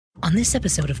On this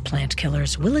episode of Plant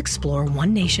Killers, we'll explore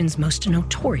one nation's most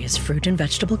notorious fruit and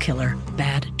vegetable killer,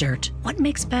 bad dirt. What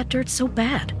makes bad dirt so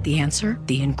bad? The answer?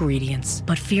 The ingredients.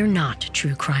 But fear not,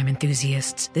 true crime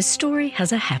enthusiasts. This story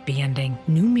has a happy ending.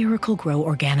 New Miracle Grow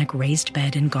organic raised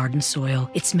bed and garden soil.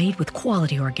 It's made with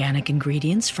quality organic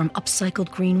ingredients from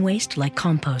upcycled green waste like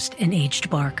compost and aged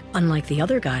bark. Unlike the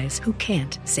other guys who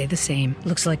can't say the same.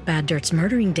 Looks like bad dirt's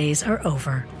murdering days are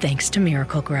over, thanks to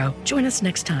Miracle Grow. Join us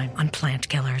next time on Plant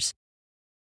Killers.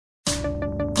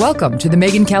 Welcome to The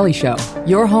Megyn Kelly Show,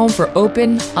 your home for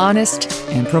open, honest,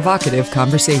 and provocative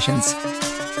conversations.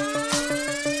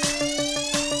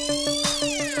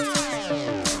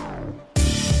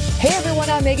 Hey everyone,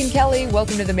 I'm Megyn Kelly.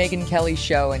 Welcome to The Megyn Kelly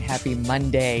Show and happy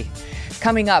Monday.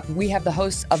 Coming up, we have the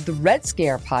hosts of the Red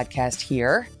Scare podcast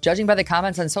here. Judging by the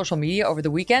comments on social media over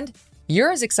the weekend,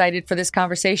 you're as excited for this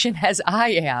conversation as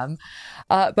I am.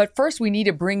 But first, we need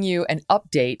to bring you an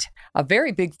update, a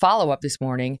very big follow-up this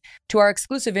morning to our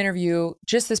exclusive interview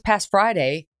just this past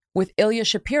Friday with Ilya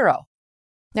Shapiro.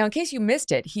 Now, in case you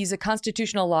missed it, he's a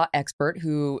constitutional law expert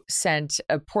who sent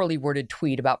a poorly worded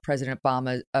tweet about President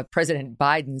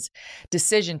Biden's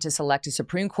decision to select a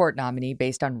Supreme Court nominee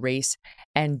based on race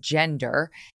and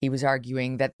gender. He was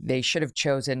arguing that they should have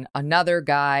chosen another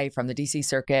guy from the D.C.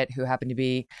 Circuit who happened to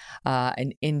be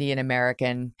an Indian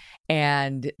American,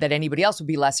 and that anybody else would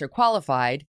be lesser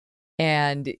qualified.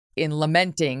 And in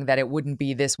lamenting that it wouldn't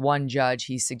be this one judge,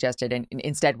 he suggested, and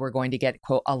instead we're going to get,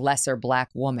 quote, a lesser black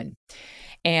woman.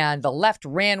 And the left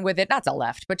ran with it. Not the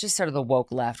left, but just sort of the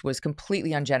woke left was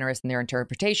completely ungenerous in their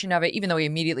interpretation of it, even though he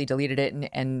immediately deleted it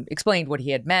and explained what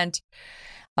he had meant.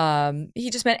 He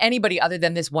just meant anybody other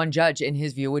than this one judge, in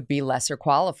his view, would be lesser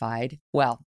qualified.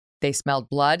 Well, they smelled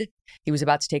blood. He was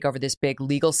about to take over this big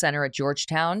legal center at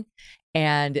Georgetown,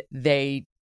 and they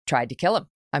tried to kill him.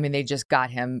 I mean, they just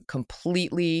got him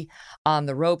completely on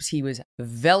the ropes. He was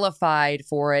vilified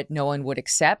for it. No one would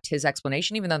accept his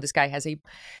explanation, even though this guy has a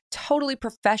totally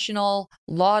professional,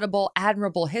 laudable,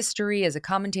 admirable history as a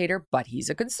commentator, but he's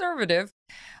a conservative.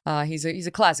 He's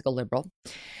a classical liberal.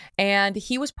 And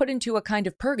he was put into a kind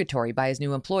of purgatory by his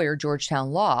new employer,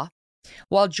 Georgetown Law,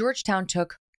 while Georgetown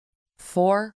took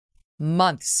 4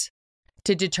 months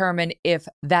to determine if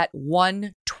that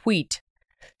one tweet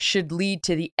should lead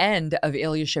to the end of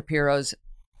Ilya Shapiro's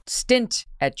stint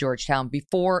at Georgetown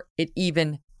before it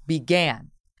even began.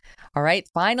 All right.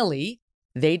 Finally,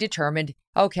 they determined,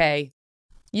 okay,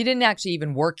 you didn't actually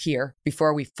even work here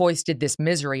before we foisted this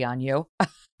misery on you.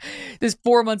 This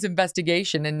 4 months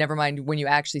investigation, and never mind when you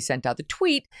actually sent out the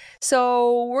tweet.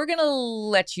 So we're going to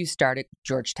let you start at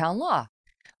Georgetown Law.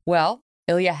 Well,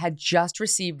 Ilya had just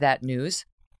received that news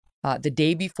the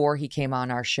day before he came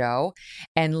on our show,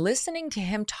 and listening to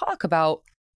him talk about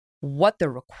what the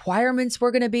requirements were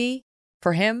going to be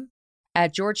for him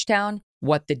at Georgetown,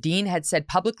 what the dean had said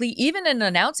publicly, even in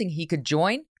announcing he could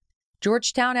join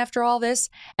Georgetown after all this,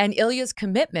 and Ilya's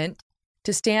commitment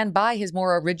to stand by his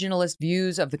more originalist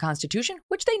views of the Constitution,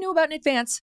 which they knew about in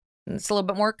advance. It's a little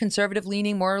bit more conservative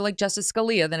leaning, more like Justice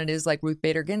Scalia than it is like Ruth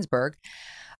Bader Ginsburg.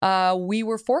 We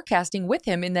were forecasting with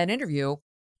him in that interview,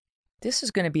 this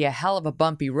is going to be a hell of a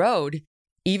bumpy road,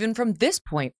 even from this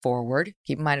point forward.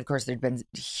 Keep in mind, of course, there'd been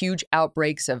huge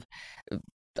outbreaks of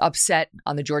upset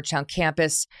on the Georgetown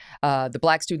campus, the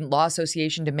Black Student Law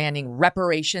Association demanding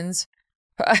reparations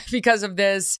because of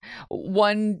this,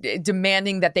 one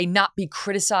demanding that they not be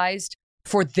criticized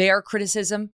for their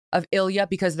criticism of Ilya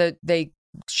because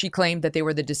she claimed that they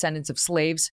were the descendants of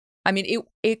slaves. I mean,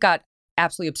 it got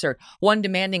absolutely absurd. One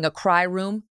demanding a cry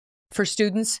room for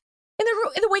students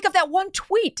in the wake of that one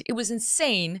tweet. It was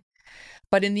insane.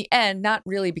 But in the end, not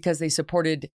really because they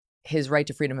supported his right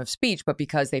to freedom of speech, but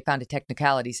because they found a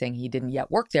technicality saying he didn't yet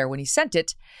work there when he sent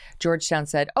it, Georgetown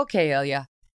said, okay, Ilya,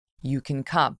 you can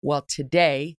come. Well,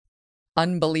 today,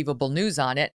 unbelievable news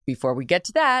on it. Before we get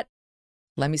to that,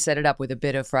 let me set it up with a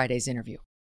bit of Friday's interview.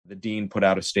 The dean put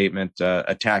out a statement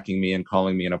attacking me and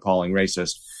calling me an appalling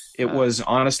racist. It was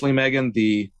honestly,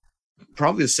 Megyn,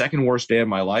 probably the second worst day of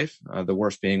my life, the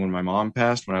worst being when my mom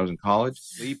passed when I was in college.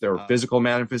 There were physical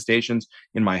manifestations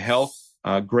in my health,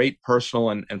 great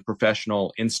personal and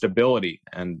professional instability.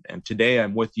 And today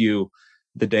I'm with you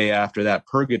the day after that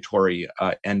purgatory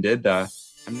ended.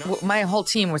 My whole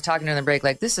team was talking during the break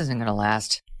like, this isn't going to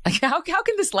last. Like, how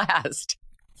can this last?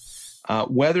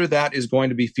 Whether that is going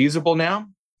to be feasible now,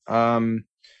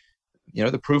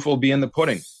 the proof will be in the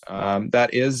pudding.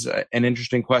 That is an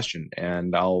interesting question,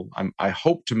 and I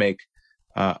hope to make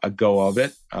a go of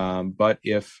it. But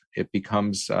if it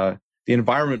becomes the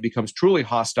environment becomes truly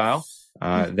hostile,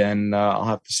 then I'll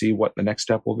have to see what the next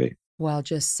step will be. Well,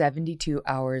 just 72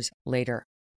 hours later,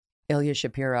 Ilya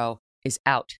Shapiro is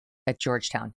out at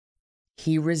Georgetown.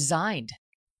 He resigned.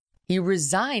 He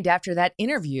resigned after that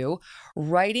interview,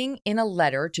 writing in a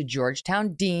letter to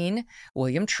Georgetown Dean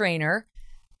William Traynor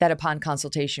that upon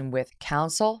consultation with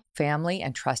counsel, family,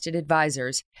 and trusted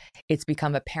advisors, it's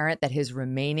become apparent that his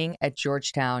remaining at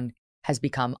Georgetown has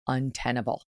become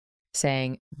untenable,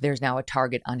 saying there's now a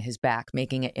target on his back,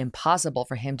 making it impossible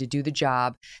for him to do the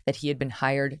job that he had been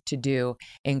hired to do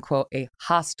in, quote, a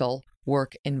hostile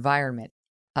work environment.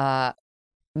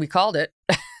 We called it.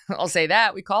 I'll say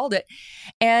that. We called it.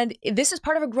 And this is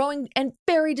part of a growing and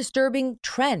very disturbing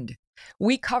trend.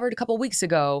 We covered a couple of weeks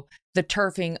ago the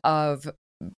turfing of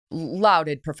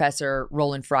lauded Professor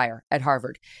Roland Fryer at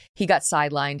Harvard. He got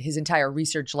sidelined. His entire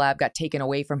research lab got taken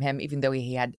away from him, even though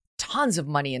he had tons of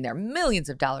money in there, millions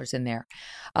of dollars in there.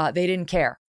 They didn't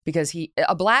care because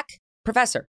a black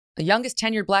professor, the youngest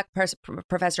tenured black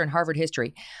professor in Harvard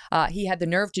history, he had the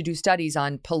nerve to do studies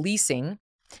on policing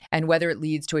and whether it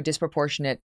leads to a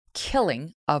disproportionate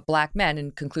killing of black men,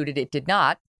 and concluded it did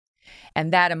not.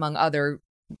 And that, among other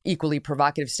equally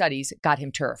provocative studies, got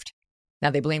him turfed. Now,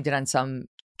 they blamed it on some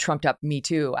trumped up Me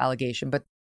Too allegation, but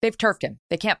they've turfed him.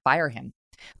 They can't fire him.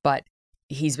 But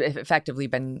he's effectively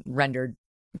been rendered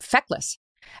feckless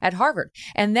at Harvard.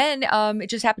 And then it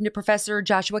just happened to Professor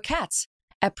Joshua Katz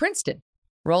at Princeton.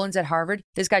 Roland's at Harvard.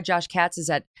 This guy, Josh Katz, is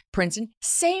at Princeton.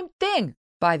 Same thing,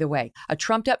 by the way. A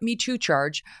trumped up Me Too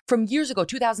charge from years ago,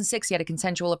 2006. He had a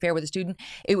consensual affair with a student.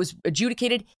 It was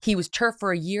adjudicated. He was turfed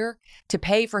for a year to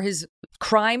pay for his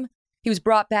crime. He was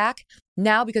brought back.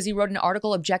 Now, because he wrote an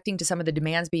article objecting to some of the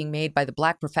demands being made by the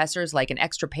black professors, like an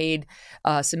extra paid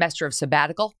semester of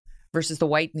sabbatical versus the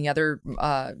white and the other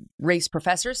race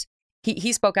professors,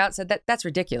 he spoke out and said that's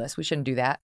ridiculous. We shouldn't do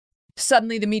that.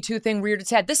 Suddenly, the Me Too thing reared its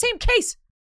head. The same case.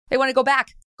 They want to go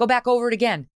back over it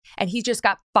again. And he just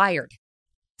got fired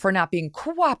for not being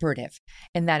cooperative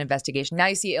in that investigation. Now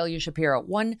you see Ilya Shapiro,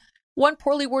 one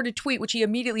poorly worded tweet, which he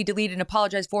immediately deleted and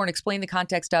apologized for and explained the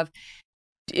context of,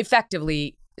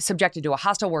 effectively subjected to a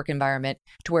hostile work environment,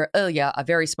 to where Ilya, a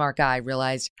very smart guy,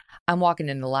 realized, I'm walking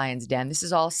in the lion's den. This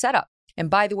is all set up. And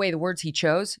by the way, the words he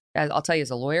chose, I'll tell you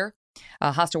as a lawyer,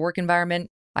 hostile work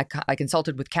environment, I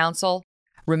consulted with counsel,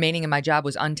 remaining in my job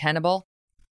was untenable.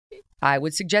 I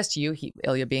would suggest to you,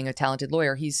 Ilya being a talented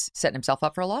lawyer, he's setting himself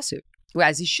up for a lawsuit,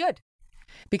 as he should.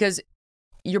 Because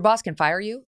your boss can fire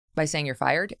you by saying you're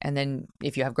fired, and then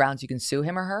if you have grounds, you can sue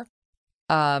him or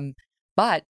her.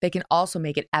 But they can also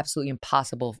make it absolutely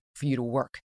impossible for you to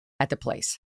work at the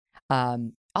place.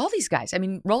 All these guys, I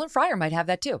mean, Roland Fryer might have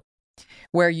that too,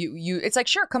 where you it's like,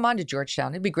 sure, come on to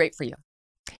Georgetown. It'd be great for you.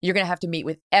 You're going to have to meet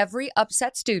with every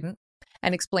upset student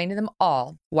and explain to them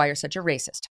all why you're such a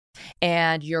racist.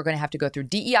 And you're going to have to go through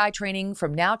DEI training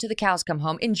from now to the cows come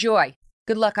home. Enjoy.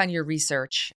 Good luck on your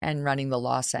research and running the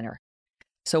law center.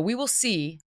 So we will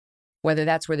see whether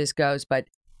that's where this goes. But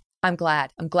I'm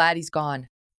glad. I'm glad he's gone.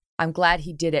 I'm glad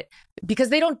he did it because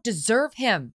they don't deserve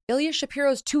him. Ilya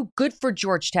Shapiro's too good for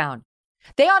Georgetown.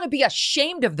 They ought to be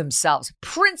ashamed of themselves.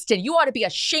 Princeton, you ought to be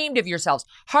ashamed of yourselves.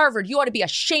 Harvard, you ought to be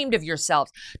ashamed of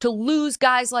yourselves to lose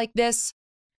guys like this.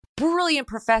 Brilliant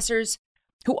professors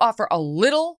who offer a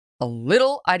little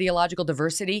ideological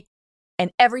diversity.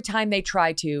 And every time they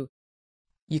try to,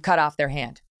 you cut off their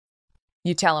hand.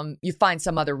 You tell them, you find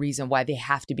some other reason why they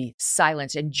have to be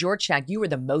silenced. And Georgetown, you were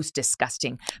the most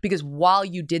disgusting because while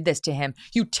you did this to him,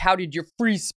 you touted your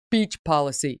free speech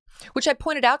policy, which I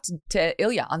pointed out to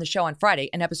Ilya on the show on Friday,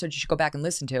 an episode you should go back and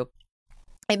listen to.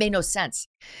 It made no sense.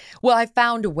 Well, I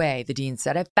found a way, the dean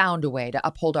said, I found a way to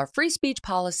uphold our free speech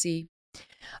policy,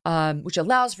 which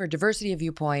allows for diversity of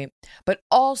viewpoint, but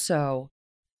also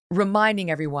reminding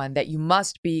everyone that you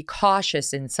must be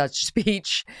cautious in such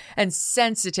speech and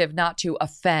sensitive not to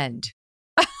offend.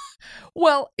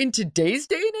 Well, in today's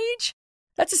day and age,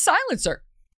 that's a silencer.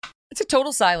 It's a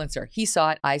total silencer. He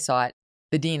saw it. I saw it.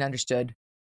 The dean understood.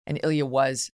 And Ilya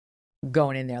was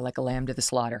going in there like a lamb to the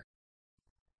slaughter.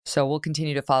 So we'll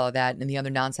continue to follow that and the other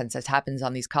nonsense that happens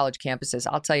on these college campuses.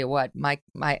 I'll tell you what, my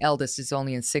eldest is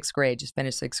only in 6th grade, just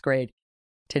finished 6th grade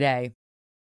today.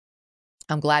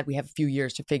 I'm glad we have a few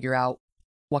years to figure out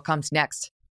what comes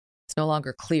next. It's no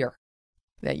longer clear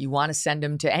that you want to send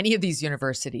them to any of these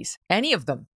universities, any of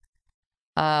them.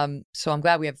 So I'm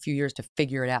glad we have a few years to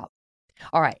figure it out.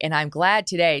 All right. And I'm glad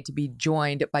today to be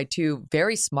joined by two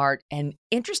very smart and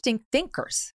interesting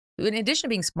thinkers. In addition to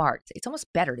being smart, it's almost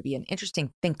better to be an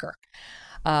interesting thinker,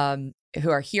 who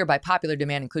are here by popular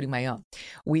demand, including my own.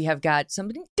 We have got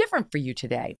something different for you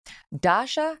today.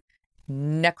 Dasha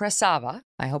Nekrasova,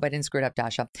 I hope I didn't screw it up,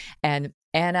 Dasha, and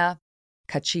Anna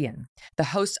Khachiyan, the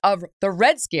hosts of the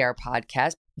Red Scare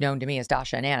podcast, known to me as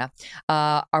Dasha and Anna,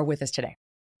 are with us today.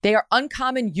 They are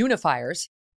uncommon unifiers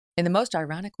in the most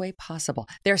ironic way possible.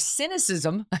 Their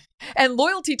cynicism and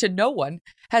loyalty to no one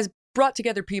has brought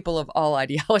together people of all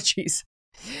ideologies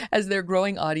as their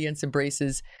growing audience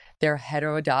embraces their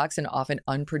heterodox and often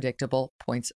unpredictable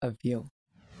points of view.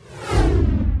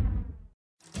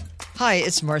 Hi,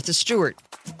 it's Martha Stewart.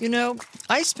 You know,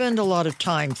 I spend a lot of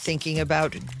time thinking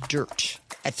about dirt.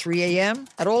 At 3 a.m.,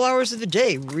 at all hours of the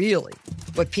day, really.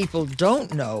 What people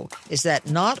don't know is that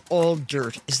not all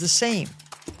dirt is the same.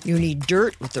 You need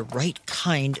dirt with the right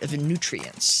kind of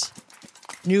nutrients.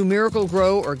 New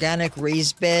Miracle-Gro organic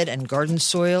raised bed and garden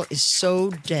soil is so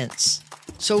dense,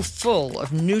 so full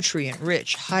of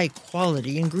nutrient-rich,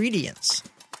 high-quality ingredients.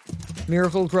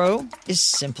 Miracle-Gro is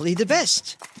simply the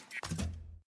best.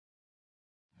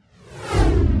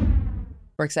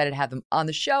 We're excited to have them on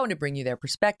the show and to bring you their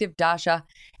perspective. Dasha,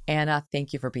 Anna,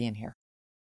 thank you for being here.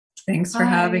 Thanks for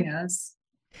having us.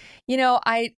 You know,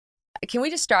 can we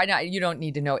just start now? You don't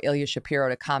need to know Ilya Shapiro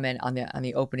to comment on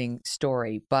the opening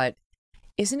story, but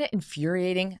isn't it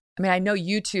infuriating? I mean, I know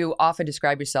you two often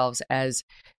describe yourselves as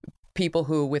people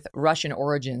who, with Russian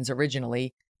origins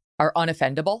originally, are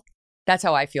unoffendable. That's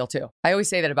how I feel too. I always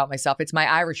say that about myself. It's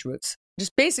my Irish roots,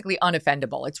 just basically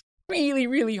unoffendable. It's really,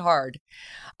 really hard.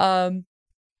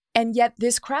 And yet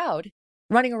this crowd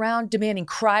running around demanding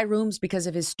cry rooms because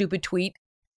of his stupid tweet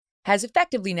has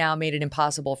effectively now made it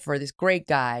impossible for this great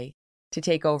guy to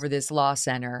take over this law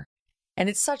center. And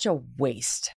it's such a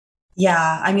waste.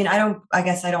 Yeah. I mean, I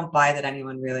guess I don't buy that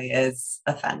anyone really is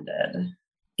offended.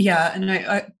 Yeah.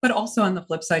 And but also on the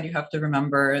flip side, you have to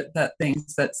remember that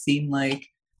things that seem like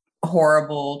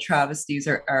horrible travesties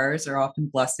or errors are often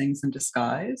blessings in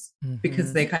disguise,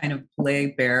 because they kind of lay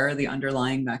bare the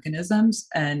underlying mechanisms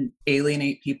and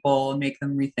alienate people, make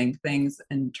them rethink things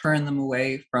and turn them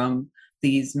away from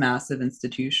these massive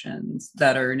institutions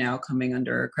that are now coming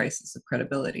under a crisis of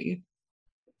credibility.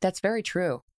 That's very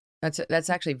true.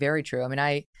 That's actually very true. I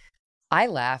mean, I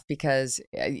laugh because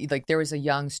like there was a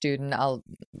young student, I'll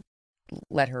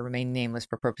let her remain nameless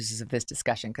for purposes of this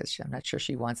discussion because I'm not sure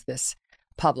she wants this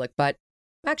public, but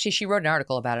actually she wrote an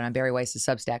article about it on Barry Weiss's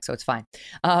Substack, so it's fine.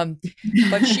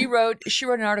 But she wrote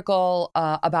an article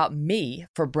about me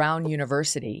for Brown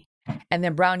University, and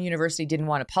then Brown University didn't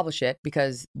want to publish it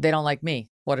because they don't like me.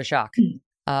 What a shock.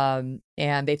 And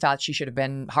they thought she should have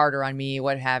been harder on me,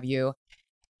 what have you.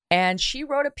 And she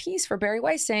wrote a piece for Barry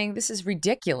Weiss saying, this is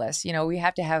ridiculous. You know, we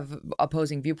have to have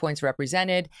opposing viewpoints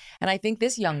represented. And I think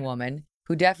this young woman,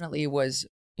 who definitely was,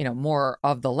 you know, more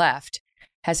of the left,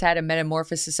 has had a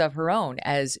metamorphosis of her own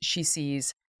as she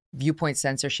sees viewpoint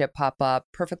censorship pop up,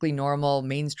 perfectly normal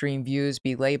mainstream views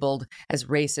be labeled as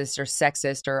racist or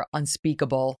sexist or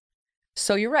unspeakable.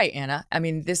 So you're right, Anna. I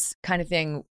mean, this kind of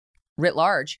thing writ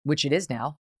large, which it is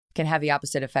now, can have the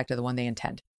opposite effect of the one they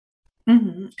intend.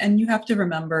 Mm-hmm. And you have to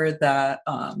remember that,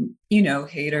 you know,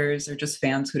 haters are just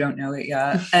fans who don't know it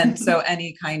yet. And so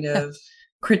any kind of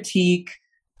critique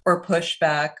or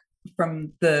pushback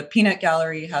from the peanut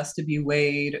gallery has to be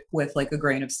weighed with like a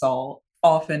grain of salt.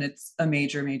 Often it's a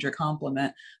major, major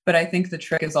compliment. But I think the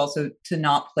trick is also to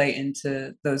not play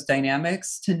into those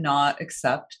dynamics, to not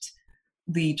accept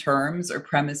the terms or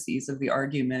premises of the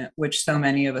argument, which so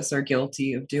many of us are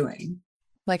guilty of doing.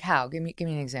 Like how? Give me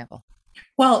an example.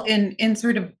 Well, in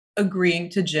sort of agreeing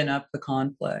to gin up the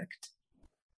conflict.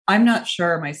 I'm not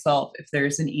sure myself if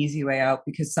there's an easy way out,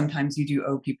 because sometimes you do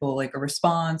owe people like a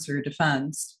response or a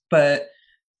defense, but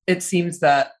it seems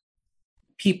that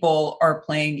people are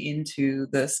playing into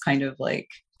this kind of like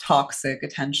toxic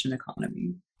attention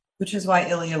economy. Which is why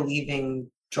Ilya leaving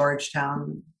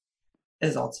Georgetown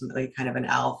is ultimately kind of an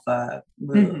alpha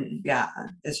move. Mm-hmm. Yeah,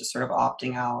 it's just sort of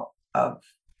opting out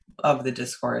of the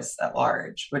discourse at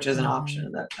large, which is an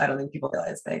option that I don't think people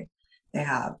realize they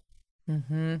have.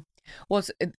 Mm-hmm. Well,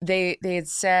 they had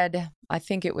said, I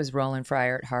think it was Roland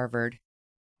Fryer at Harvard,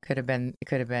 it could have been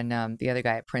the other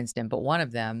guy at Princeton, but one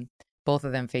of them, both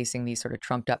of them facing these sort of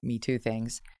trumped up Me Too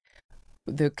things.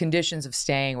 The conditions of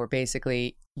staying were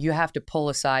basically, you have to pull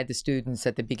aside the students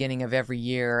at the beginning of every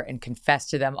year and confess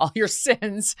to them all your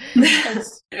sins.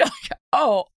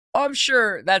 Oh, I'm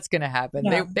sure that's going to happen.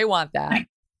 Yeah. They want that.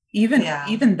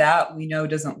 Even that we know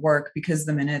doesn't work, because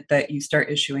the minute that you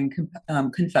start issuing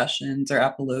confessions or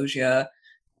apologia,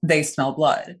 they smell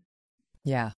blood.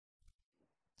 Yeah,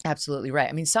 absolutely right.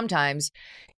 I mean, sometimes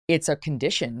it's a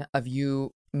condition of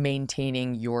you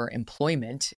maintaining your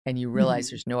employment and you realize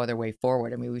there's no other way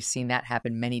forward. I mean, we've seen that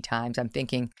happen many times. I'm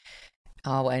thinking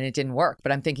Oh, and it didn't work.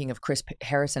 But I'm thinking of Chris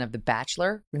Harrison of The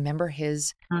Bachelor. Remember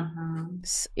his?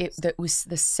 That was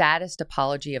the saddest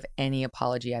apology of any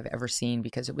apology I've ever seen,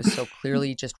 because it was so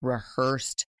clearly just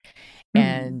rehearsed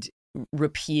and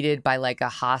repeated by like a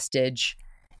hostage.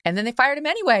 And then they fired him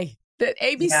anyway. The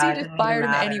ABC just fired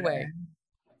him anyway.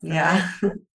 Yeah.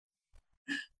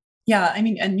 Yeah, I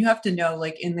mean, and you have to know,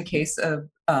 like in the case of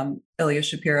Ilya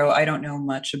Shapiro, I don't know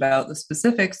much about the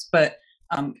specifics, but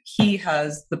he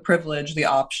has the privilege, the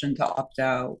option to opt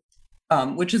out,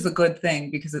 which is a good thing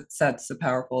because it sets a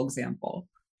powerful example.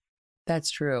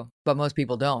 That's true. But most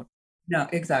people don't. No,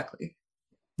 exactly.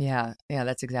 Yeah,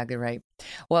 that's exactly right.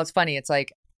 Well, it's funny. It's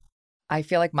like, I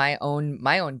feel like my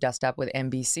own dust up with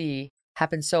NBC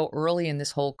happened so early in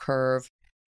this whole curve.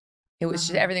 It was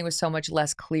just, everything was so much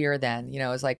less clear then. You know,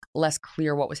 it was like less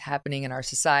clear what was happening in our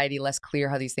society, less clear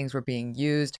how these things were being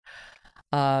used.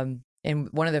 And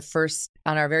one of the first,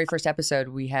 on our very first episode,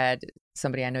 we had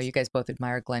somebody, I know you guys both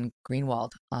admire, Glenn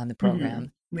Greenwald, on the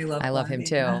program. I love him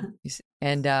too. Yeah.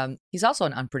 And he's also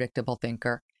an unpredictable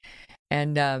thinker.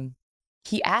 And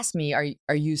he asked me,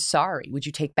 are you sorry? Would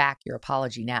you take back your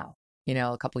apology now, you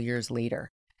know, a couple of years later?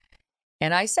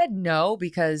 And I said no,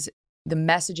 because the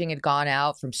messaging had gone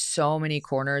out from so many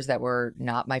corners that were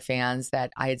not my fans,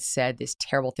 that I had said this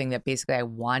terrible thing that basically I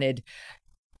wanted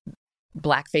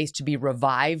blackface to be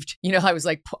revived. You know, I was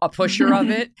like a pusher of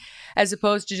it, as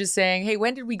opposed to just saying, hey,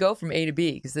 when did we go from A to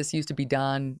B? Because this used to be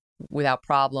done without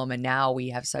problem, and now we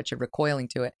have such a recoiling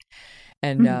to it.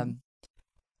 And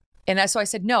so I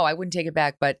said, no, I wouldn't take it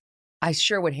back, but I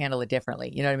sure would handle it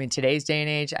differently. You know what I mean? Today's day and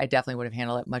age, I definitely would have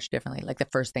handled it much differently. Like the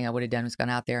first thing I would have done was gone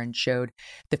out there and showed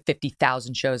the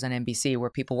 50,000 shows on NBC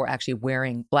where people were actually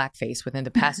wearing blackface within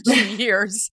the past 2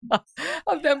 years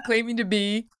of them claiming to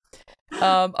be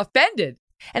offended.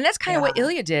 And that's kind of what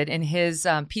Ilya did in his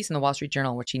piece in the Wall Street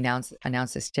Journal, which he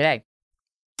announced this today.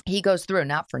 He goes through,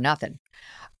 not for nothing,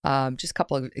 just a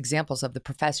couple of examples of the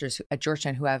professors at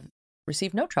Georgetown who have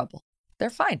received no trouble. They're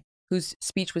fine, whose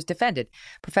speech was defended.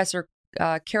 Professor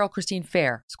Carol Christine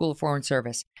Fair, School of Foreign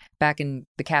Service, back in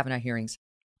the Kavanaugh hearings.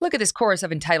 Look at this chorus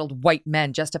of entitled white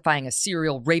men justifying a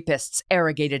serial rapist's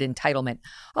arrogated entitlement.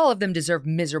 All of them deserve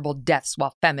miserable deaths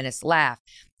while feminists laugh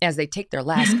as they take their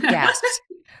last gasps.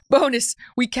 Bonus,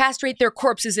 we castrate their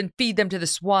corpses and feed them to the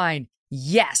swine.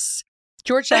 Yes.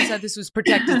 Georgetown said this was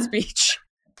protected speech.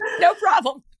 No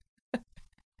problem.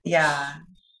 Yeah.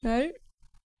 Right?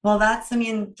 Well, that's, I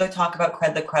mean, the talk about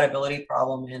the credibility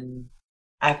problem in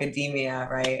academia,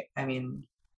 right? I mean,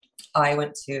 I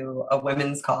went to a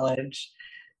women's college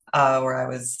where I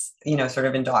was, you know, sort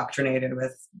of indoctrinated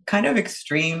with kind of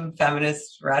extreme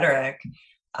feminist rhetoric.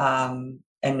 And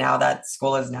now that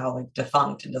school is now like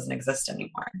defunct and doesn't exist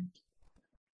anymore.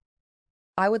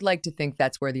 I would like to think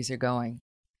that's where these are going.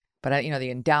 But, you know,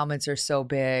 the endowments are so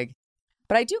big.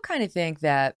 But I do kind of think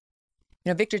that,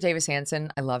 you know, Victor Davis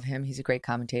Hanson, I love him. He's a great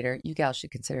commentator. You gals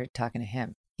should consider talking to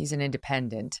him. He's an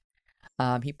independent.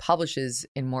 He publishes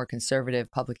in more conservative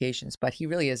publications, but he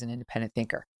really is an independent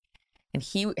thinker. And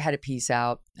he had a piece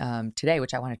out today,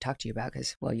 which I want to talk to you about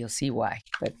because, well, you'll see why.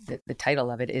 But the title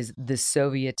of it is The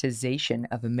Sovietization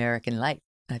of American Life.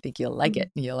 I think you'll like it.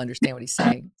 And you'll understand what he's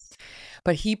saying.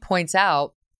 But he points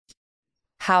out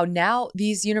how now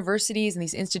these universities and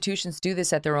these institutions do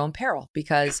this at their own peril.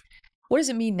 Because what does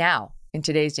it mean now in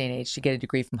today's day and age to get a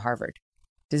degree from Harvard?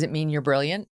 Does it mean you're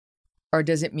brilliant? Or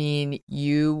does it mean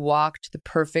you walked the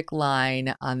perfect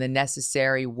line on the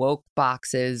necessary woke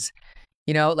boxes?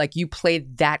 You know, like you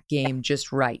played that game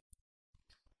just right.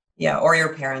 Yeah. Or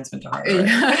your parents went to Harvard.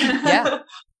 Yeah.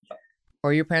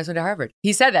 Or your parents went to Harvard.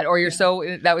 He said that. Or you're so,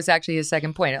 that was actually his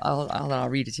second point. I'll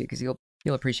read it to you because you'll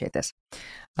appreciate this.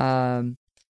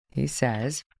 He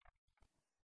says,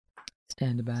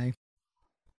 stand by.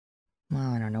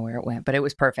 Well, I don't know where it went, but it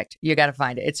was perfect. You got to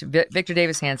find it. It's Victor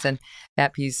Davis Hanson,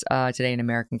 that piece today in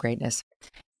American Greatness.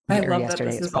 I love that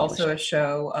this is also a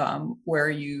show where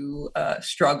you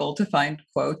struggle to find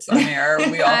quotes on air.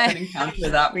 We often encounter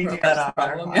that. We do that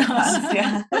problem.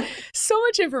 Yeah. So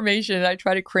much information I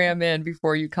try to cram in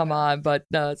before you come on, but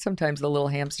sometimes the little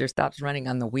hamster stops running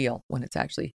on the wheel when it's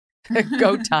actually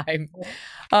go time.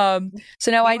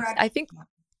 So now I think,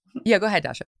 yeah, go ahead,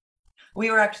 Dasha. We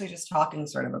were actually just talking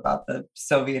sort of about the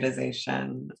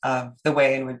Sovietization of the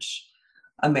way in which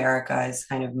America is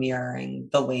kind of mirroring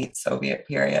the late Soviet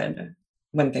period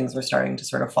when things were starting to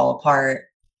sort of fall apart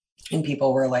and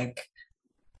people were like,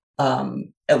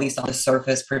 at least on the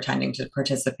surface, pretending to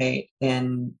participate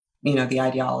in, you know, the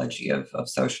ideology of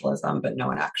socialism, but no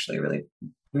one actually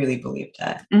really believed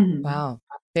it. Mm-hmm. Wow.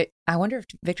 I wonder if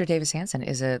Victor Davis Hanson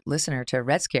is a listener to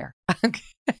Red Scare.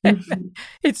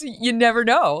 It's you never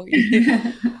know.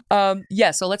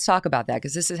 So let's talk about that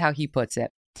because this is how he puts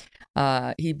it.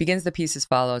 He begins the piece as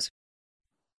follows.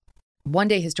 One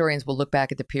day, historians will look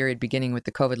back at the period beginning with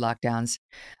the COVID lockdowns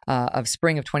of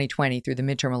spring of 2020 through the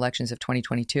midterm elections of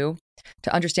 2022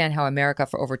 to understand how America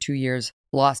for over 2 years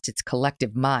lost its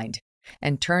collective mind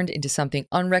and turned into something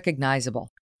unrecognizable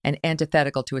and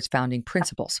antithetical to its founding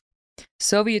principles.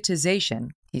 Sovietization,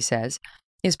 he says,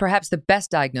 is perhaps the best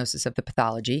diagnosis of the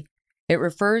pathology. It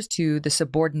refers to the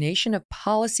subordination of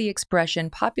policy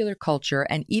expression, popular culture,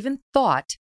 and even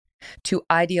thought to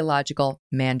ideological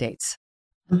mandates.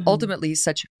 Mm-hmm. Ultimately,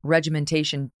 such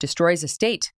regimentation destroys a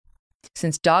state,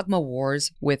 since dogma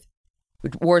wars with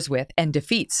and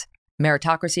defeats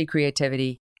meritocracy,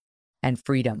 creativity, and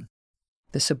freedom.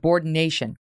 The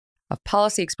subordination of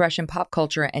policy expression, pop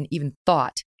culture, and even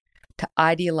thought to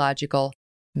ideological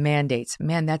mandates.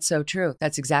 Man, that's so true.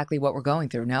 That's exactly what we're going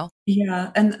through, no?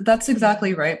 Yeah, and that's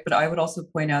exactly right. But I would also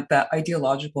point out that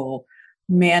ideological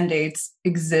mandates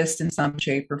exist in some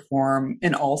shape or form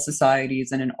in all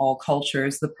societies and in all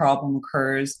cultures. The problem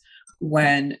occurs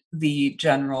when the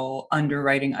general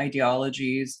underwriting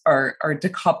ideologies are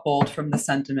decoupled from the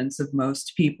sentiments of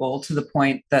most people to the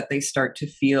point that they start to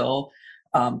feel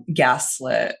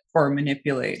gaslit or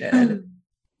manipulated.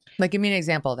 Like, give me an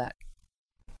example of that.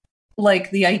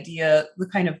 Like the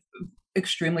kind of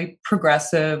extremely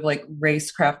progressive, like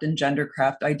racecraft and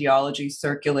gendercraft ideology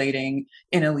circulating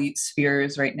in elite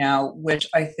spheres right now, which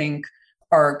I think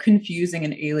are confusing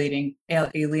and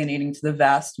alienating to the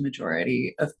vast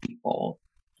majority of people.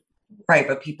 Right,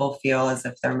 but people feel as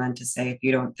if they're meant to say, if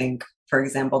you don't think, for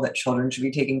example, that children should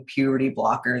be taking puberty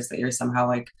blockers, that you're somehow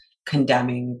like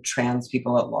condemning trans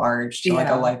people at large to like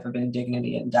a life of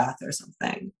indignity and death or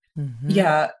something. Mm-hmm.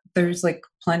 Yeah, there's like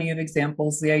plenty of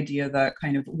examples. The idea that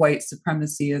kind of white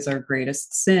supremacy is our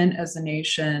greatest sin as a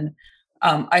nation.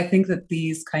 I think that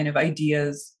these kind of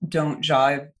ideas don't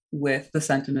jive with the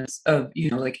sentiments of,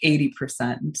 like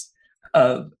 80%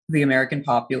 of the American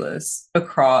populace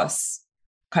across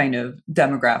kind of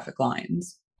demographic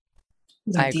lines.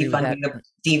 I agree with that.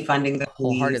 Defunding the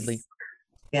wholeheartedly. Police.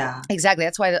 Yeah, exactly.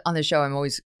 That's why on the show I'm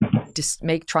always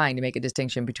trying to make a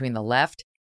distinction between the left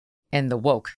and the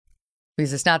woke,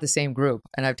 because it's not the same group.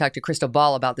 And I've talked to Crystal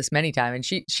Ball about this many times,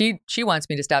 and she wants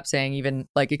me to stop saying even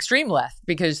like extreme left,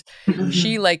 because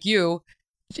she, like you,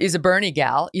 is a Bernie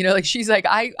gal. Like she's like,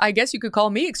 I guess you could call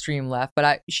me extreme left,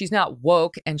 but she's not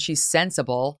woke and she's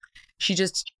sensible. She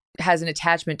just has an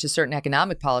attachment to certain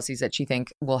economic policies that she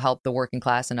think will help the working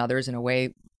class and others in a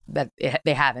way that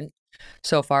they haven't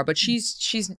so far. But she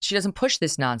doesn't push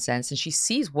this nonsense, and she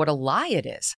sees what a lie it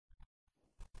is.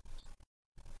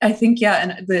 I think, yeah,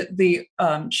 and the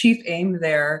chief aim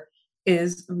there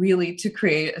is really to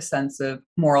create a sense of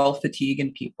moral fatigue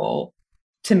in people,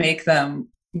 to make them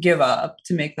give up,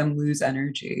 to make them lose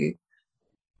energy.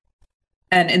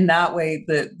 And in that way,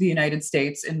 the United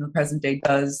States in the present day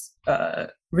does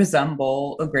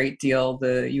resemble a great deal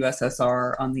the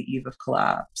USSR on the eve of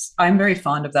collapse. I'm very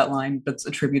fond of that line that's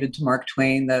attributed to Mark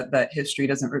Twain, that history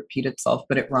doesn't repeat itself,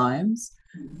 but it rhymes.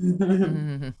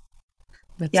 Mm-hmm.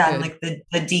 That's yeah, good. and like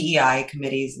the DEI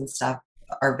committees and stuff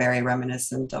are very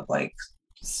reminiscent of like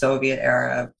Soviet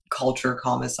era culture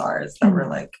commissars that were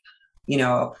like,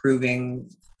 approving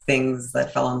things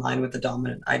that fell in line with the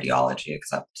dominant ideology,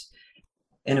 except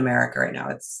in America right now,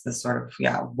 it's this sort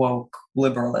of, woke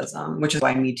liberalism, which is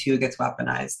why Me Too gets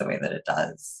weaponized the way that it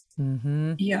does.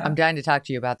 Mm-hmm. Yeah. I'm dying to talk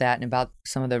to you about that and about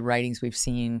some of the writings we've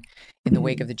seen in the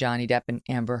wake of the Johnny Depp and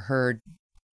Amber Heard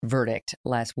verdict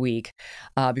last week.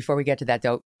 Before we get to that,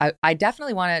 though, I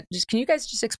definitely want to can you guys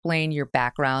just explain your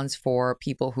backgrounds for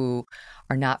people who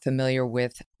are not familiar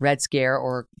with Red Scare,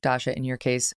 or Dasha, in your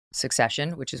case,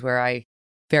 Succession, which is where I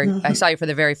saw you for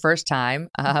the very first time,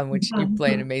 which you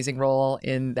play an amazing role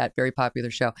in that very popular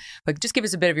show. But just give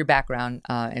us a bit of your background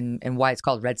and why it's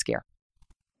called Red Scare.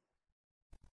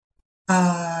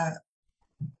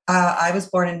 I was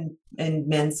born in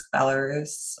Minsk,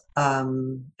 Belarus,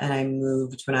 and I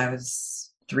moved when I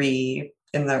was 3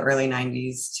 in the early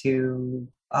 90s to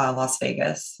Las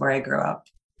Vegas, where I grew up.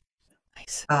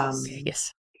 Nice.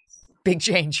 Vegas. Big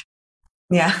change.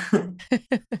 Yeah.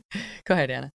 Go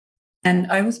ahead, Anna.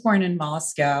 And I was born in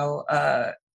Moscow,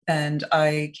 and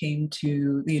I came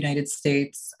to the United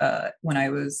States when I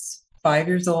was 5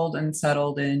 years old and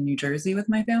settled in New Jersey with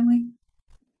my family.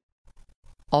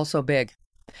 Also big.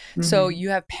 Mm-hmm. So you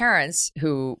have parents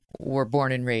who were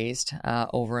born and raised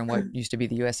over in what used to be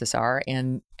the USSR.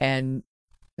 And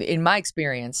in my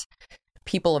experience,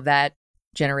 people of that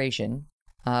generation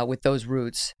with those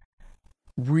roots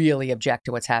really object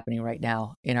to what's happening right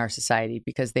now in our society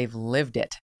because they've lived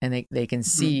it and they can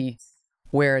see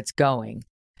where it's going.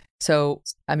 So,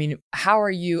 I mean,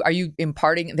 are you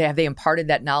imparting, have they imparted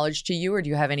that knowledge to you, or do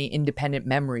you have any independent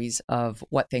memories of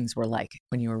what things were like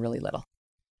when you were really little?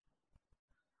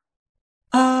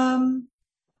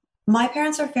 My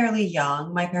parents are fairly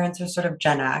young. My parents are sort of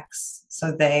Gen X.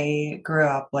 So they grew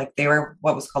up like they were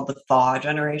what was called the thaw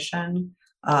generation.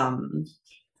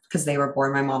 Because they were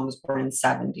born, my mom was born in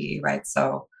 70, right?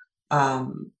 So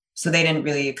so they didn't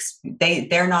really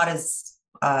they're not as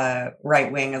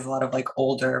right wing as a lot of like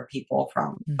older people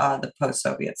from the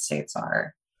post-Soviet states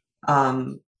are.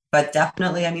 But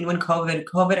definitely, I mean, when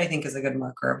COVID I think is a good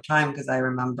marker of time, because I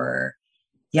remember,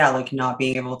 yeah, like not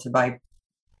being able to buy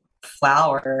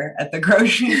flour at the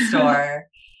grocery store.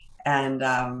 And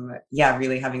yeah,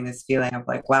 really having this feeling of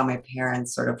like, wow, my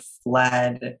parents sort of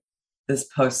fled this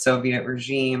post-Soviet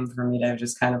regime for me to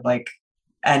just kind of like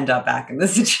end up back in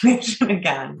this situation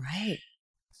again.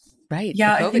 Right.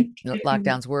 Yeah, the COVID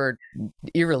lockdowns were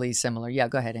eerily similar. Yeah,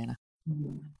 go ahead, Anna.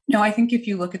 No, I think if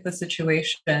you look at the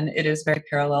situation, it is very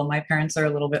parallel. My parents are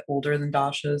a little bit older than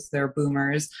Dasha's. They're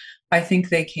boomers. I think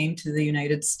they came to the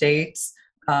United States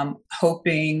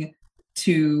hoping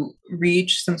to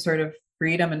reach some sort of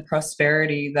freedom and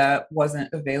prosperity that wasn't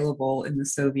available in the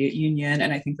Soviet Union.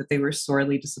 And I think that they were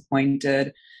sorely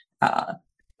disappointed.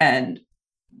 And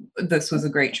this was a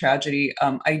great tragedy.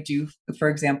 I do, for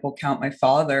example, count my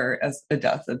father as a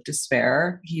death of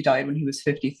despair. He died when he was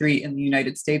 53 in the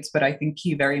United States, but I think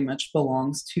he very much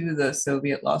belongs to the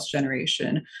Soviet lost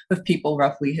generation of people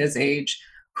roughly his age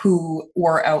who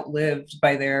were outlived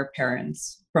by their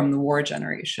parents from the war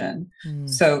generation.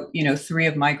 So, 3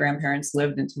 of my grandparents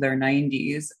lived into their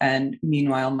 90s, and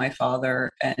meanwhile, my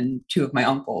father and 2 of my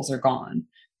uncles are gone.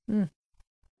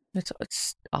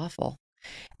 It's awful.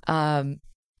 And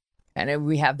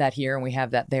we have that here and we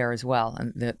have that there as well.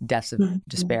 And the deaths of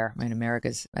despair. I mean,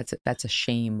 America's, that's a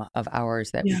shame of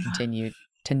ours that we continue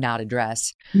to not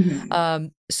address.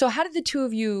 So how did the 2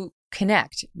 of you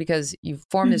connect? Because you've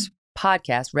formed this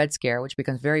podcast, Red Scare, which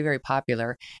becomes very, very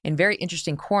popular in very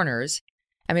interesting corners.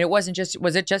 I mean, was it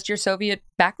just your Soviet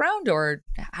background, or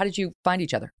how did you find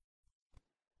each other?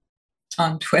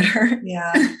 On Twitter.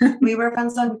 Yeah, we were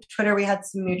friends on Twitter. We had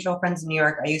some mutual friends in New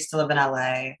York. I used to live in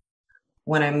LA.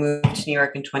 When I moved to New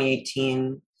York in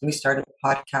 2018, we started the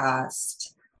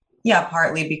podcast. Yeah,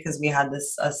 partly because we had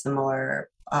a similar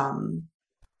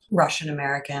Russian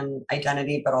American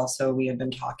identity, but also we had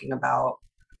been talking about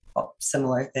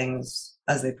similar things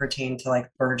as they pertain to like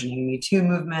burgeoning Me Too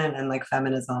movement and like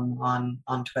feminism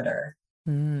on Twitter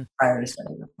prior to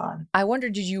starting the pod. I wonder,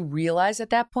 did you realize at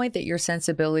that point that your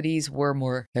sensibilities were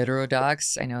more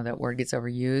heterodox? I know that word gets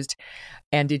overused.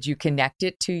 And did you connect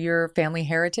it to your family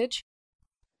heritage?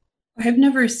 I've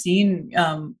never seen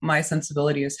my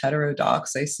sensibility as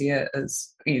heterodox. I see it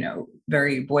as,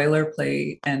 very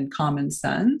boilerplate and common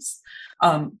sense.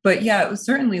 But yeah, it was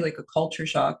certainly like a culture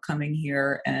shock coming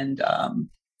here and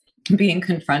being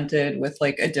confronted with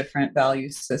like a different value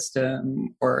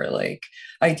system or like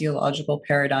ideological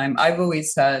paradigm. I've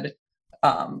always said,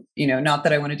 not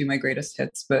that I want to do my greatest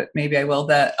hits, but maybe I will,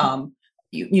 that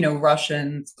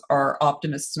Russians are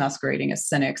optimists masquerading as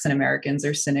cynics, and Americans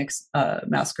are cynics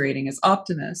masquerading as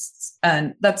optimists.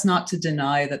 And that's not to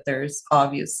deny that there's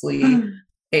obviously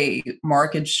a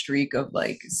marked streak of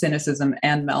like cynicism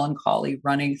and melancholy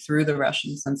running through the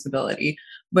Russian sensibility.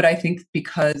 But I think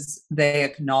because they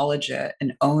acknowledge it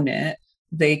and own it,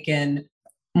 they can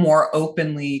more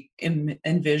openly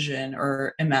envision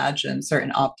or imagine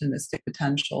certain optimistic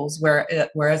potentials.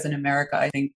 Whereas in America, I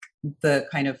think the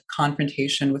kind of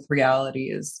confrontation with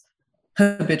reality is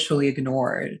habitually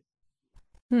ignored.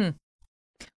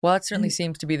 Well, it certainly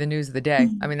seems to be the news of the day.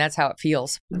 I mean, that's how it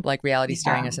feels, like reality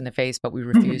staring us in the face, but we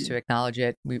refuse to acknowledge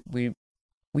it. We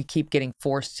keep getting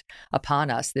forced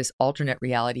upon us this alternate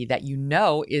reality that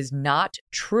is not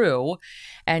true,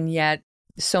 and yet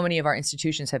so many of our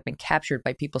institutions have been captured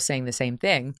by people saying the same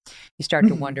thing. You start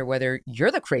to wonder whether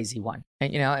you're the crazy one.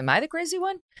 And, am I the crazy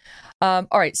one? All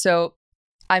right. So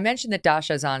I mentioned that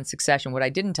Dasha is on Succession. What I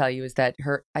didn't tell you is that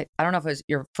I don't know if it was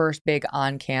your first big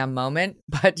on-cam moment,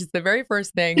 but it's the very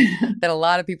first thing that a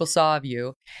lot of people saw of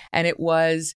you. And it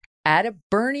was at a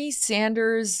Bernie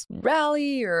Sanders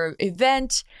rally or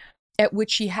event at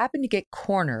which she happened to get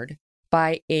cornered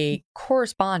by a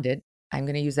correspondent, I'm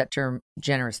going to use that term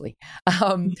generously,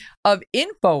 of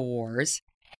InfoWars.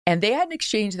 And they had an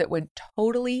exchange that went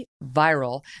totally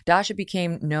viral. Dasha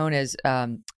became known as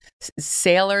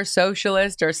sailor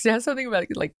socialist, or something about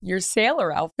like your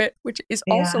sailor outfit, which is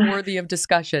also worthy of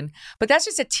discussion. But that's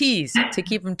just a tease to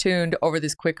keep them tuned over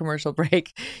this quick commercial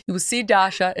break. You will see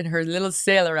Dasha in her little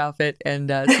sailor outfit and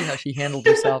see how she handled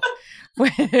herself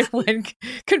when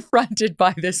confronted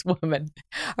by this woman.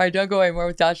 All right, don't go away. More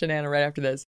with Dasha and Anna right after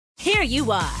this. Here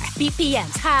you are,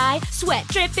 BPMs high, sweat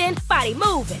dripping, body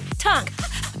moving, tongue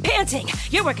panting.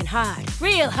 You're working hard,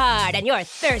 real hard, and you're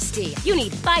thirsty. You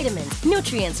need vitamins,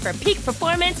 nutrients for peak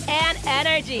performance and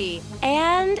energy.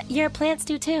 And your plants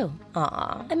do too.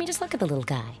 Aw, I mean, just look at the little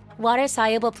guy.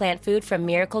 Water-soluble plant food from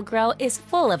Miracle Grow is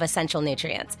full of essential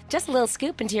nutrients. Just a little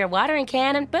scoop into your watering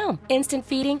can and boom, instant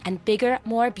feeding and bigger,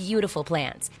 more beautiful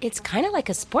plants. It's kind of like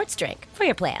a sports drink for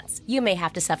your plants. You may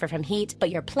have to suffer from heat, but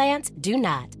your plants do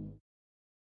not.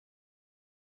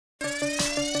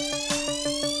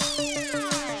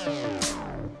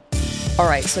 All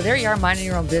right, so there you are, minding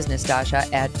your own business, Dasha,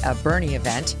 at a Bernie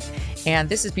event. And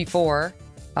this is before,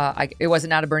 it wasn't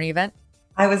not a Bernie event?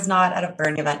 I was not at a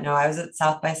Bernie event. No, I was at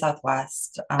South by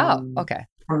Southwest. Okay.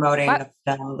 Promoting a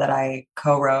film that I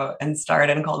co-wrote and starred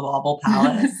in called Wobble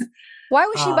Palace. Why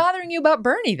was she bothering you about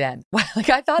Bernie then? Like,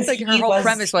 I thought like her whole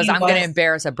premise was, I'm going to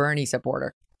embarrass a Bernie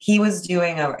supporter. He was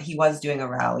doing a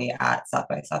rally at South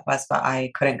by Southwest, but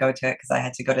I couldn't go to it because I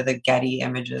had to go to the Getty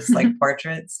Images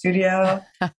portrait studio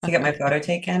to get my photo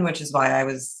taken, which is why I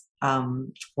was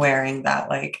wearing that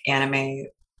anime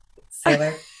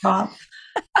sailor top.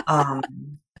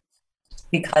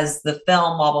 Because the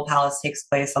film Wobble Palace takes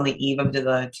place on the eve of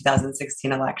the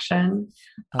 2016 election.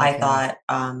 Okay. I thought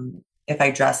if I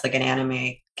dressed like an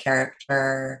anime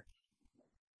character,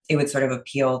 it would sort of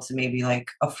appeal to maybe a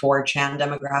 4chan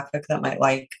demographic that might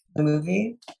like the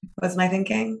movie, was my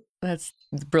thinking. That's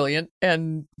brilliant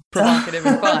and provocative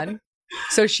and fun.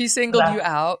 So she singled you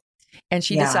out, and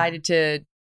she decided to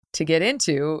get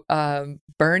into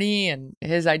Bernie and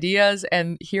his ideas.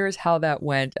 And here's how that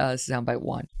went. Soundbite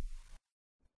 1.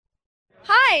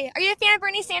 Hi, are you a fan of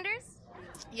Bernie Sanders?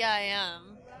 Yeah, I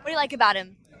am. What do you like about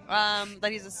him?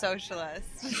 That he's a socialist.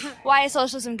 Why is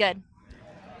socialism good?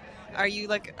 Are you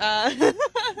I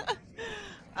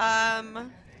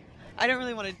don't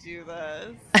really want to do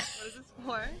this. What is this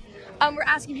for? We're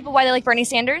asking people why they like Bernie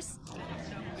Sanders.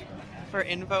 For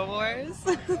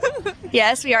InfoWars.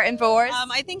 Yes, we are InfoWars.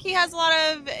 I think he has a lot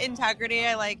of integrity.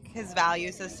 I like his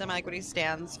value system. I like what he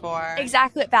stands for.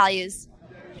 Exactly what values?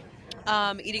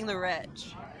 Eating the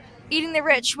rich. Eating the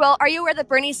rich. Well, are you aware that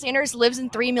Bernie Sanders lives in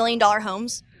 $3 million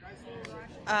homes?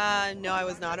 No, I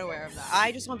was not aware of that.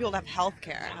 I just want people to have health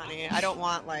care, honey. I don't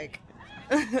want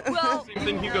Well, same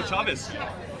thing Hugo Chavez.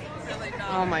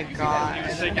 Oh my God.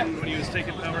 When he was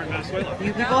taking power in Venezuela.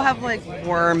 You people have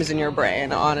worms in your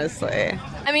brain, honestly.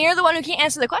 I mean, you're the one who can't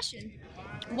answer the question.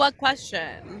 What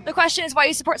question? The question is why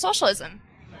you support socialism.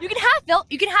 You can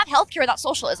have health care without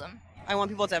socialism. I want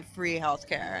people to have free health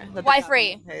care. Why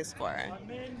free? Pays for.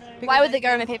 Why would the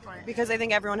government pay for it? Because I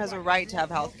think everyone has a right to have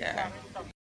health care.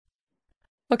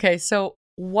 Okay, so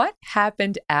what